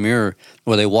of Black Mirror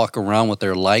where they walk around with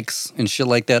their likes and shit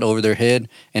like that over their head.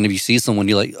 And if you see someone,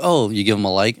 you're like, oh, you give them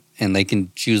a like, and they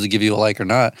can choose to give you a like or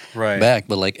not Right. back.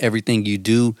 But like everything you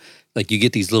do, like you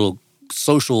get these little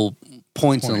social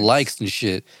points and likes and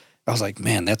shit. I was like,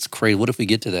 man, that's crazy. What if we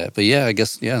get to that? But yeah, I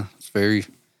guess, yeah, it's very,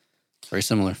 very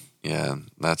similar. yeah,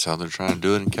 that's how they're trying to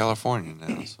do it in California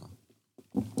now. So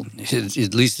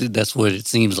At least that's what it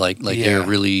seems like. Like they're Yeah.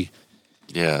 really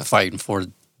yeah, fighting for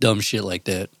dumb shit like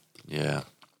that. yeah,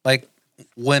 Like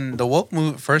when the woke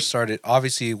movement first started,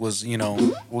 obviously it was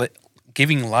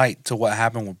giving light to what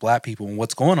happened with black people and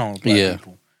what's going on with black Yeah.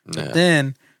 people. yeah.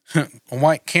 Then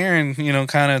white Karen,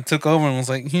 kind of took over and was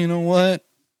like, you know what?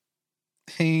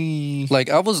 Hey, Like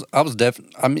I was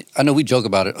definitely. I mean, I know we joke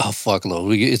about it. Oh fuck,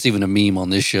 Lord, it's even a meme on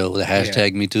this show. The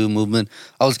hashtag Me Too movement.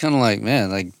 I was kind of like, man,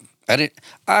 like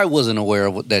I wasn't aware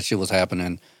of what that shit was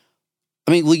happening.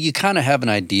 I mean, well, you kind of have an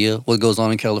idea what goes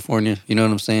on in California. You know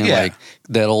what I'm saying? Yeah. Like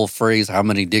that old phrase, "How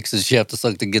many dicks does she have to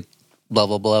suck to get blah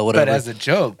blah blah?" Whatever. but as a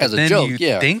joke, As a then joke, you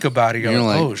yeah. think about it, you're You're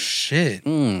like, like, oh shit.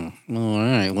 All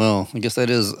right. Well, I guess that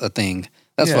is a thing.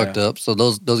 That's Yeah. fucked up. So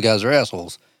those guys are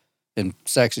assholes and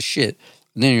sacks of shit.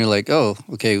 And then you're like, oh,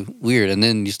 okay, weird. And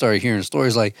then you start hearing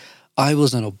stories like, I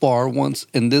was in a bar once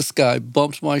and this guy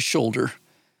bumped my shoulder.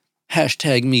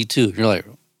 Hashtag Me Too. You're like,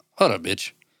 hold up,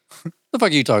 bitch. The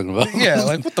fuck are you talking about? Yeah,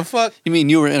 like what the fuck? You mean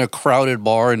you were in a crowded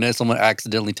bar and then someone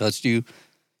accidentally touched you?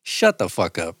 Shut the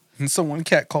fuck up. And someone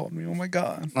cat called me. Oh my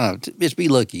god. Oh, bitch, be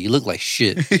lucky. You look like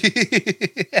shit.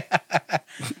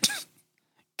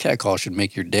 Catcall should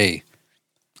make your day.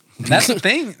 That's the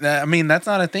thing. I mean, that's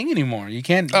not a thing anymore. You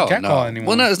can't Oh, cat no. call anymore.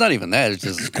 Well, no, it's not even that. It's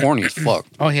just corny as fuck.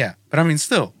 Oh yeah, but I mean,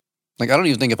 still. Like, I don't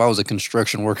even think if I was a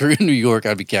construction worker in New York,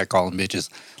 I'd be catcalling bitches.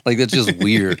 Like, that's just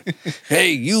weird.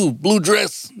 Hey, you, blue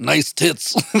dress, nice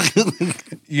tits.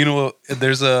 You know,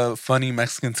 there's a funny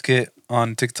Mexican skit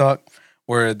on TikTok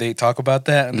where they talk about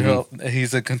that, and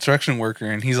he's a construction worker,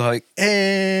 and he's like,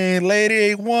 "Hey,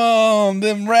 lady,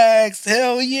 them racks,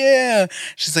 hell yeah!"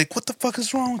 She's like, "What the fuck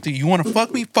is wrong with you? You want to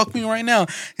fuck me? Fuck me right now."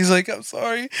 He's like, "I'm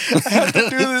sorry, I have to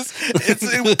do this.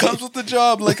 It comes with the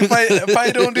job. Like if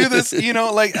I don't do this,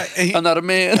 like I'm not a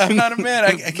man. I'm not a man.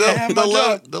 I can't have my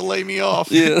job. They'll lay me off.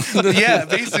 Yeah. Yeah,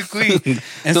 basically."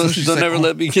 And so she's they'll like, never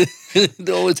let me get.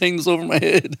 They always hang this over my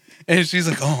head. and she's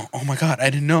like, oh my God, I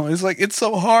didn't know. It's like, it's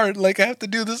so hard. Like, I have to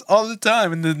do this all the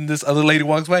time. And then this other lady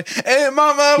walks by. "Hey,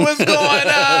 mama, what's going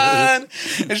on?"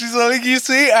 And she's like, "You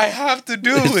see, I have to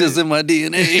do It's it." just in my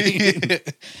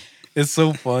DNA. It's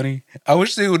so funny. I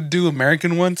wish they would do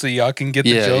American one so y'all can get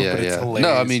the joke, but it's hilarious.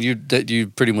 No, I mean, you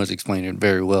pretty much explained it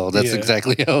very well. That's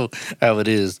exactly how it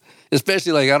is.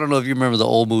 Especially, like, I don't know if you remember the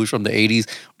old movies from the 80s.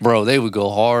 Bro, they would go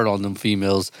hard on them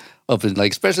females up in,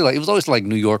 like, especially, like, it was always, like,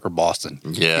 New York or Boston.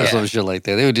 Yeah. Or some shit like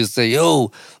that. They would just say,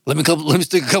 "Yo, let me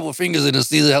stick a couple of fingers in and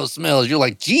see how it smells." You're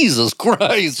like, Jesus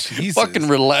Christ. Jesus. Fucking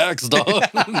relax, dog.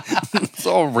 It's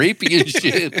all rapey and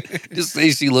shit. Just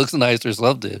say she looks nice or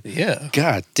something. Yeah.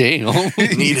 God damn.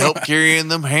 Need help carrying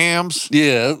them hams?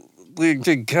 Yeah.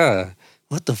 God,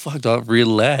 what the fuck, dog?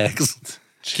 Relax.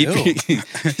 Chill.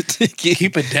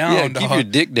 Keep it down, Yeah, dog. keep your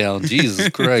dick down. Jesus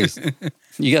Christ.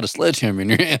 You got a sledgehammer in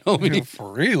your hand, homie.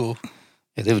 For real.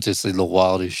 Yeah, they would just say the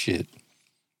wildest shit.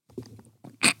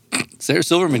 Sarah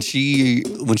Silverman,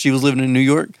 when she was living in New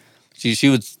York, she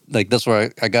would, like, that's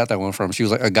where I got that one from. She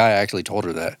was like, a guy actually told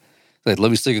her that. Like, "Let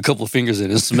me stick a couple of fingers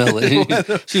in and smell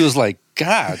it." She was like,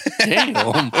 God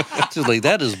damn. She was like,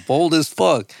 that is bold as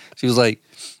fuck. She was like,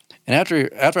 and after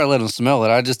I let him smell it,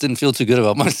 I just didn't feel too good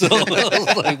about myself. I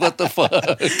was like, what the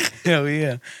fuck? Hell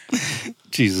yeah.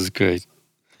 Jesus Christ.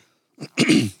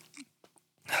 Oh,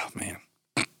 man.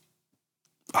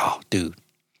 Oh, dude.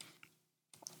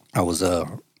 I was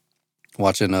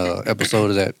watching an episode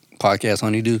of that podcast,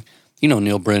 Honeydew. You know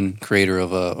Neil Brennan, co-creator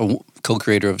of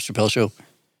Chappelle Show.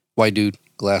 White dude,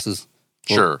 glasses.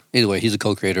 Sure. Either way, he's a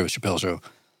co-creator of Chappelle Show.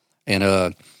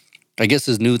 And I guess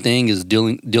his new thing is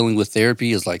dealing with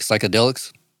therapy is like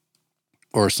psychedelics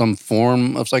or some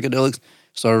form of psychedelics.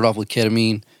 Started off with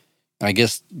ketamine. And I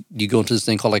guess you go into this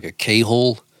thing called like a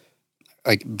K-hole.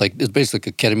 Like it's basically like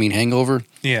a ketamine hangover.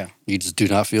 Yeah. You just do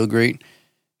not feel great.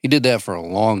 He did that for a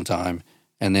long time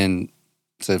and then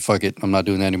said, "Fuck it, I'm not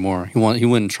doing that anymore." He went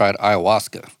and tried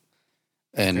ayahuasca.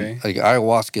 And like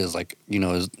ayahuasca is like,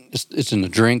 it's in a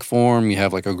drink form. You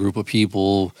have like a group of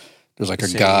people. There's like a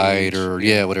guide or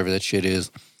whatever that shit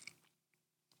is.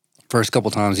 First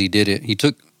couple times he did it, he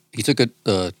took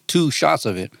 2 shots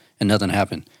of it and nothing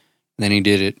happened. And then he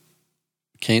did it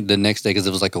the next day because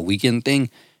it was like a weekend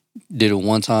thing. Did it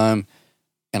one time,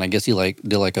 and I guess he like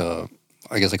did like I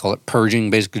guess they call it purging.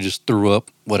 Basically, just threw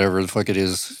up whatever the fuck it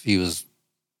is he was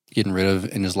getting rid of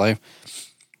in his life.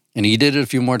 And he did it a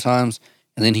few more times,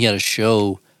 and then he had a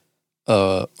show.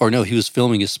 He was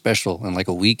filming his special in like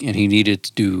a week, and he needed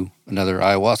to do another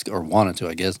ayahuasca, or wanted to,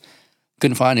 I guess.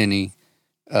 Couldn't find any,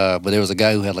 but there was a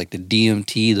guy who had like the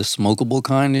DMT, the smokable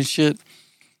kind and shit.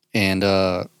 And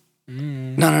no.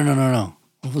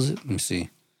 What was it? Let me see.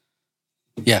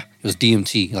 Yeah, it was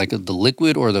DMT, like the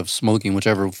liquid or the smoking,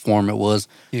 whichever form it was.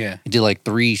 Yeah. He did like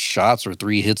 3 shots or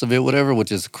 3 hits of it, whatever,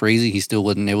 which is crazy. He still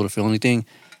wasn't able to feel anything.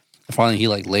 And finally, he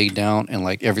like laid down and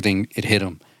like everything, it hit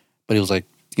him. But it was like,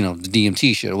 the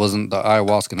DMT shit. It wasn't the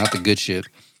ayahuasca, not the good shit.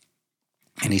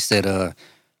 And he said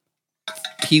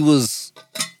he was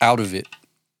out of it.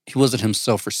 He wasn't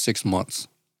himself for 6 months.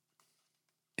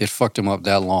 It fucked him up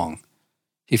that long.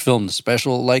 He filmed the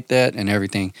special like that and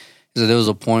everything. He said there was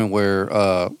a point where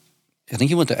I think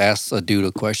he went to ask a dude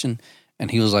a question,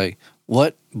 and he was like,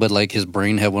 "What?" But like his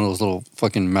brain had one of those little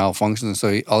fucking malfunctions,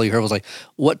 so all he heard was like,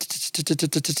 "What?"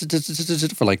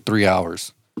 for like 3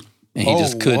 hours, and he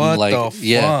just couldn't and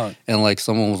like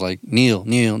someone was like, "Neil."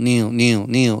 It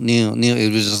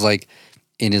was just like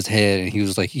in his head, and he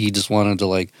was like, he just wanted to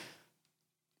like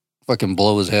fucking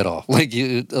blow his head off. Like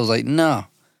I was like, "No,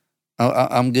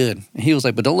 I'm good." And he was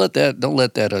like, "But don't let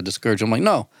that discourage you." I'm like,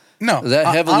 "No, that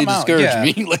heavily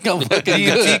discouraged me. Like I'm fucking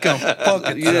good.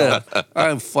 Fuck it. Yeah,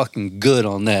 I'm fucking good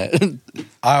on that."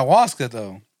 Ayahuasca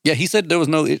though. Yeah, he said there was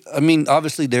no.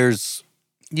 Obviously there's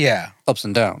ups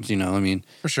and downs.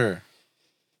 For sure.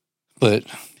 But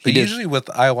usually with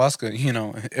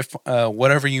ayahuasca, if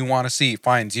whatever you want to see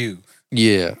finds you.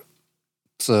 Yeah.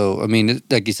 So,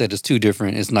 like you said, it's 2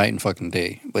 different. It's night and fucking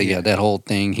day. But yeah, that whole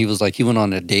thing, he was like, he went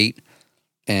on a date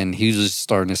and he was just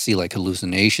starting to see like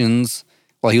hallucinations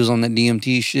while he was on that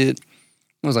DMT shit.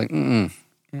 I was like, I'm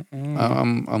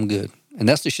good. And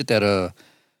that's the shit that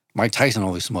Mike Tyson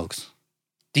always smokes.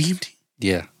 DMT?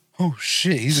 Yeah. Oh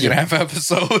shit, he's gonna have an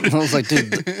episode. I was like,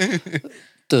 dude,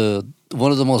 the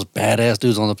one of the most badass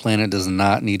dudes on the planet does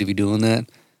not need to be doing that.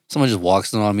 Someone just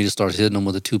walks in on me, just starts hitting him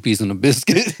with a 2-piece and a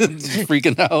biscuit, just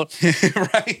freaking out.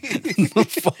 Right? The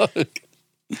fuck?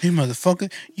 Hey,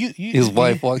 motherfucker! You. His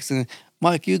wife walks in.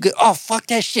 Mike, you good? Oh, fuck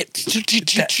that shit.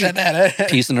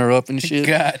 Piecing her up and shit.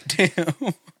 God damn!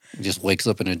 He just wakes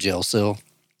up in a jail cell.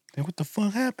 Hey, what the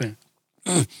fuck happened?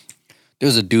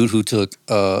 There's a dude who took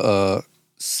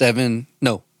 7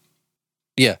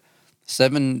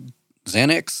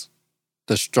 Xanax,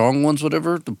 the strong ones,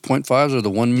 whatever, the 0.5s or the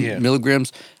 1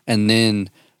 milligrams, and then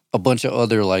a bunch of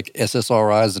other like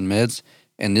SSRIs and meds,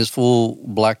 and this fool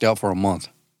blacked out for a month.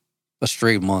 A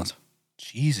straight month.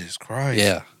 Jesus Christ.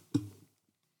 Yeah.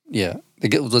 Yeah. They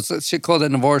get what's that shit called that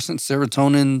Novartis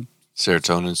serotonin?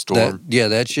 Serotonin storm.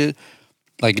 That shit.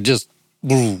 Like it just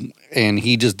boom. And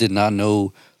he just did not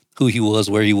know who he was,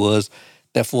 where he was.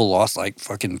 That fool lost like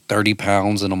fucking 30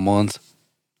 pounds in a month.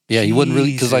 Yeah, he wasn't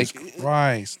really because like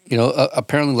Christ. You know,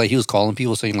 apparently like he was calling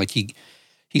people saying like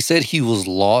he said he was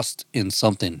lost in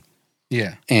something.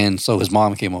 Yeah. And so his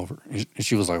mom came over and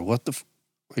she was like, "What the?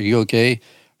 Are you okay?"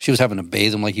 She was having to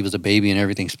bathe him like he was a baby and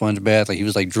everything, sponge bath. Like he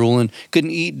was like drooling, couldn't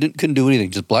eat, couldn't do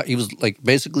anything. Just black. He was like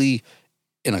basically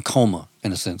in a coma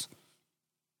in a sense.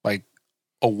 Like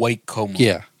awake coma.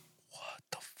 Yeah. What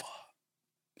the fuck?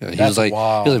 Yeah, he That's was like,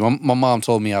 wild. he was like, my mom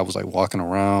told me I was like walking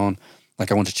around,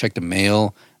 like I went to check the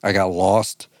mail. I got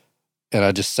lost, and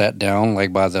I just sat down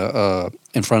like by the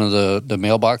in front of the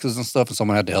mailboxes and stuff, and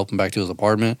someone had to help him back to his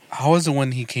apartment. How was it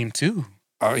when he came to?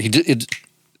 It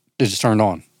just turned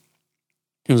on.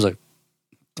 He was like,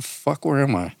 "The fuck? Where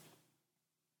am I?"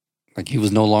 Like he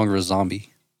was no longer a zombie.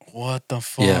 What the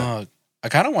fuck? Yeah. I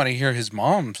kind of want to hear his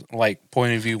mom's like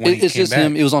point of view when he It's came just back.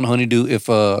 him. It was on Honeydew,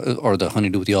 or the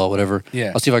Honeydew with y'all, whatever.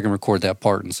 Yeah. I'll see if I can record that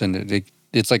part and send it.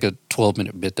 It's like a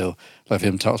 12-minute bit though of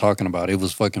him talking about it. It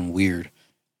was fucking weird.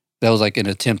 That was like an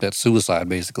attempt at suicide,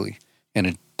 basically,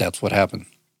 and that's what happened.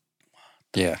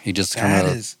 Yeah, he just kind That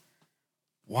of. is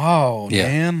wow, Yeah.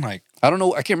 man. Like, I don't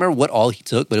know. I can't remember what all he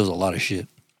took, but it was a lot of shit.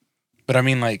 but I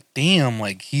mean, like, damn,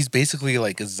 like he's basically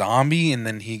like a zombie, and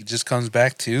then he just comes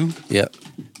back too, Yeah,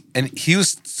 and he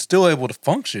was still able to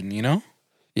function. You know?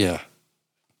 yeah,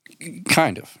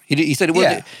 kind of. He said it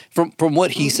wasn't from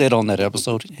what he said on that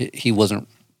episode. He wasn't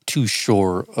too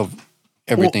sure of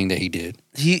everything that he did.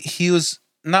 He was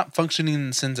not functioning in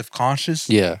the sense of consciousness,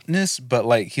 Yeah, but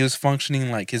like he was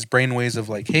functioning like his brain waves of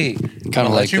like, hey, kind I'll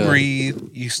of let like you breathe.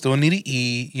 You still need to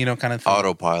eat. You know, kind of thing.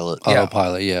 Autopilot. Yeah.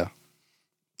 autopilot. Yeah.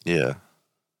 Yeah.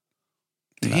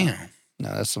 Damn,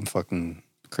 No, that's some fucking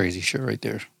crazy shit right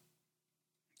there.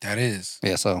 that is.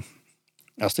 Yeah, so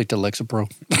I'll stick to Lexapro.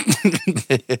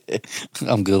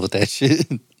 I'm good with that shit.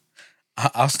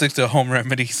 I'll stick to home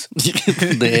remedies.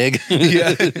 The egg.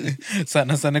 Yeah.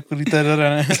 Sana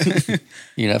culita.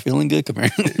 You're not feeling good, come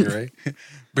here. You're right.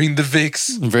 Bring the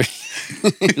Vicks.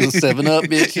 7-Up,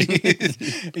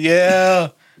 bitch. Yeah.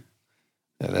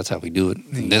 Yeah, that's how we do it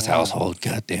in this household.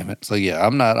 God damn it. So yeah,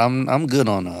 I'm good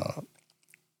on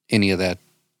any of that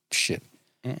shit.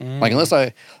 Like unless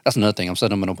that's another thing. I'm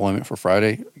setting up an appointment for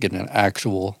Friday, getting an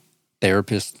actual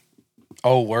therapist.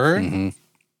 Oh, word? Mm-hmm.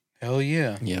 Hell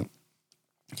yeah. Yeah.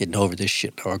 Getting over this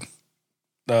shit, dog.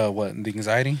 What, the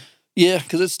anxiety? Yeah,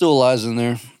 because it still lies in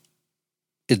there.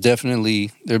 It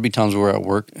definitely, there'd be times where we're at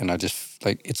work and I just,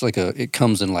 like, it's like it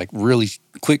comes in like really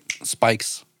quick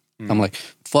spikes. I'm like,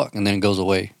 fuck, and then it goes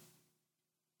away.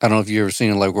 I don't know if you've ever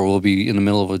seen it, like where we'll be in the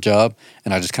middle of a job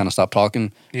and I just kind of stop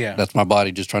talking. Yeah. That's my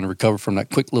body just trying to recover from that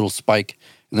quick little spike.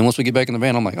 And then once we get back in the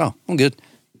van, I'm like, oh, I'm good.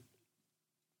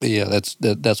 But yeah,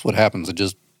 that's what happens. It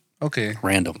just Okay.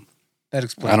 random. That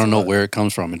explains I don't a know lot. where it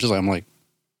comes from. It's just like, I'm like,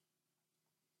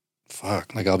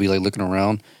 fuck. Like I'll be like looking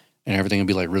around and everything will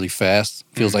be like really fast.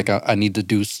 Feels like I need to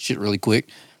do shit really quick.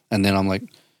 And then I'm like,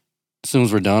 as soon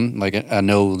as we're done, like I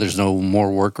know there's no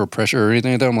more work or pressure or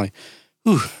anything like that. I'm like,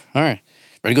 whew, all right.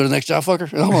 Ready to go to the next job,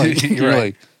 fucker? And I'm like, You're you're right.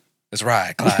 like, That's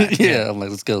right, Clyde. yeah. I'm like,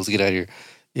 let's go. Let's get out of here.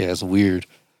 Yeah, it's weird.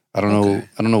 I don't know. Okay.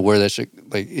 I don't know where that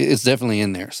shit, like it's definitely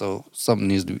in there. So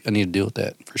something I need to deal with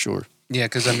that for sure. Yeah,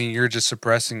 because I mean, you're just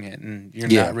suppressing it and you're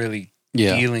Yeah. not really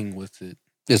Yeah. dealing with it.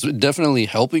 It's definitely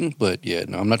helping, but yeah,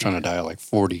 no, I'm not trying to die at like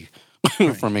 40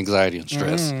 from anxiety and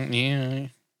stress. Yeah.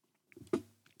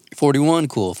 41,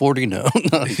 cool. 40, no.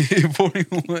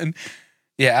 41.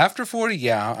 Yeah, after 40,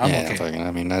 yeah, I'm yeah, okay. fucking,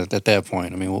 I mean, at that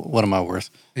point, I mean, what am I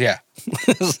worth? Yeah.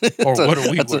 Or what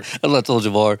are we that's worth? That's what I told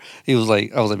Javar. He was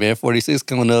like, I was like, man, 46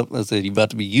 coming up. I said, you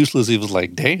about to be useless. He was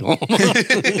like, damn.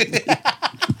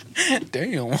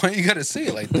 Damn, why you gotta say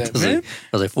it like that, I man?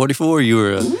 was like 44. You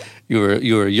were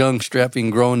a young, strapping,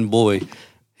 grown boy.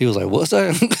 He was like, what's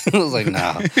that? I was like,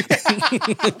 nah.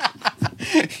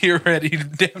 You're ready,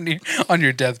 damn near on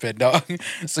your deathbed, dog.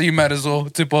 So you might as well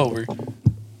tip over.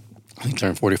 He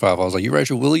turned 45. I was like, you write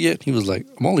your will yet? He was like,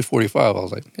 I'm only 45. I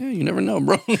was like, yeah, you never know,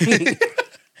 bro.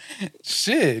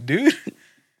 Shit, dude.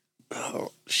 Oh,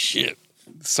 shit.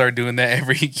 Start doing that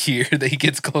every year that he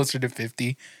gets closer to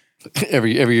 50.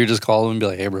 Every year, just call him and be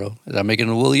like, hey, bro, is I making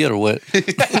a will yet or what?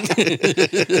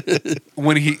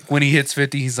 When he hits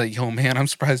 50, he's like, yo, man, I'm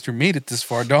surprised you made it this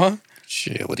far, dog.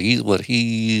 Shit,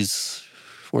 he's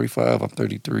 45, I'm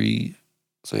 33.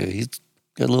 So yeah, he's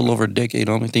got a little over a decade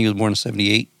on me. I think he was born in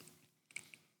 78.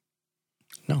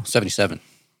 No, 77.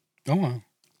 Oh, wow.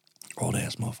 Old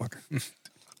ass motherfucker. We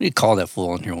need to call that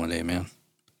fool on here one day, man.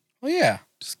 Oh, yeah.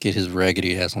 Just get his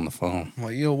raggedy ass on the phone. I'm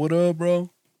like, yo, what up, bro?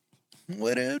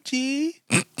 What up, G?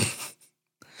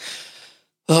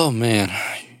 Oh, man.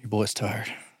 Your boy's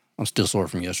tired. I'm still sore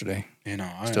from yesterday. You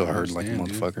know, I Still hurting like a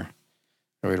understand, motherfucker.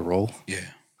 Ready to roll? Dude. Yeah.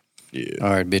 Yeah. All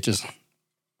right, bitches.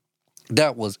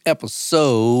 That was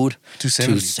episode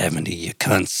 270. 270, you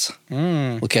cunts.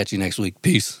 Mm. We'll catch you next week.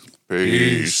 Peace.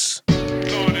 Peace.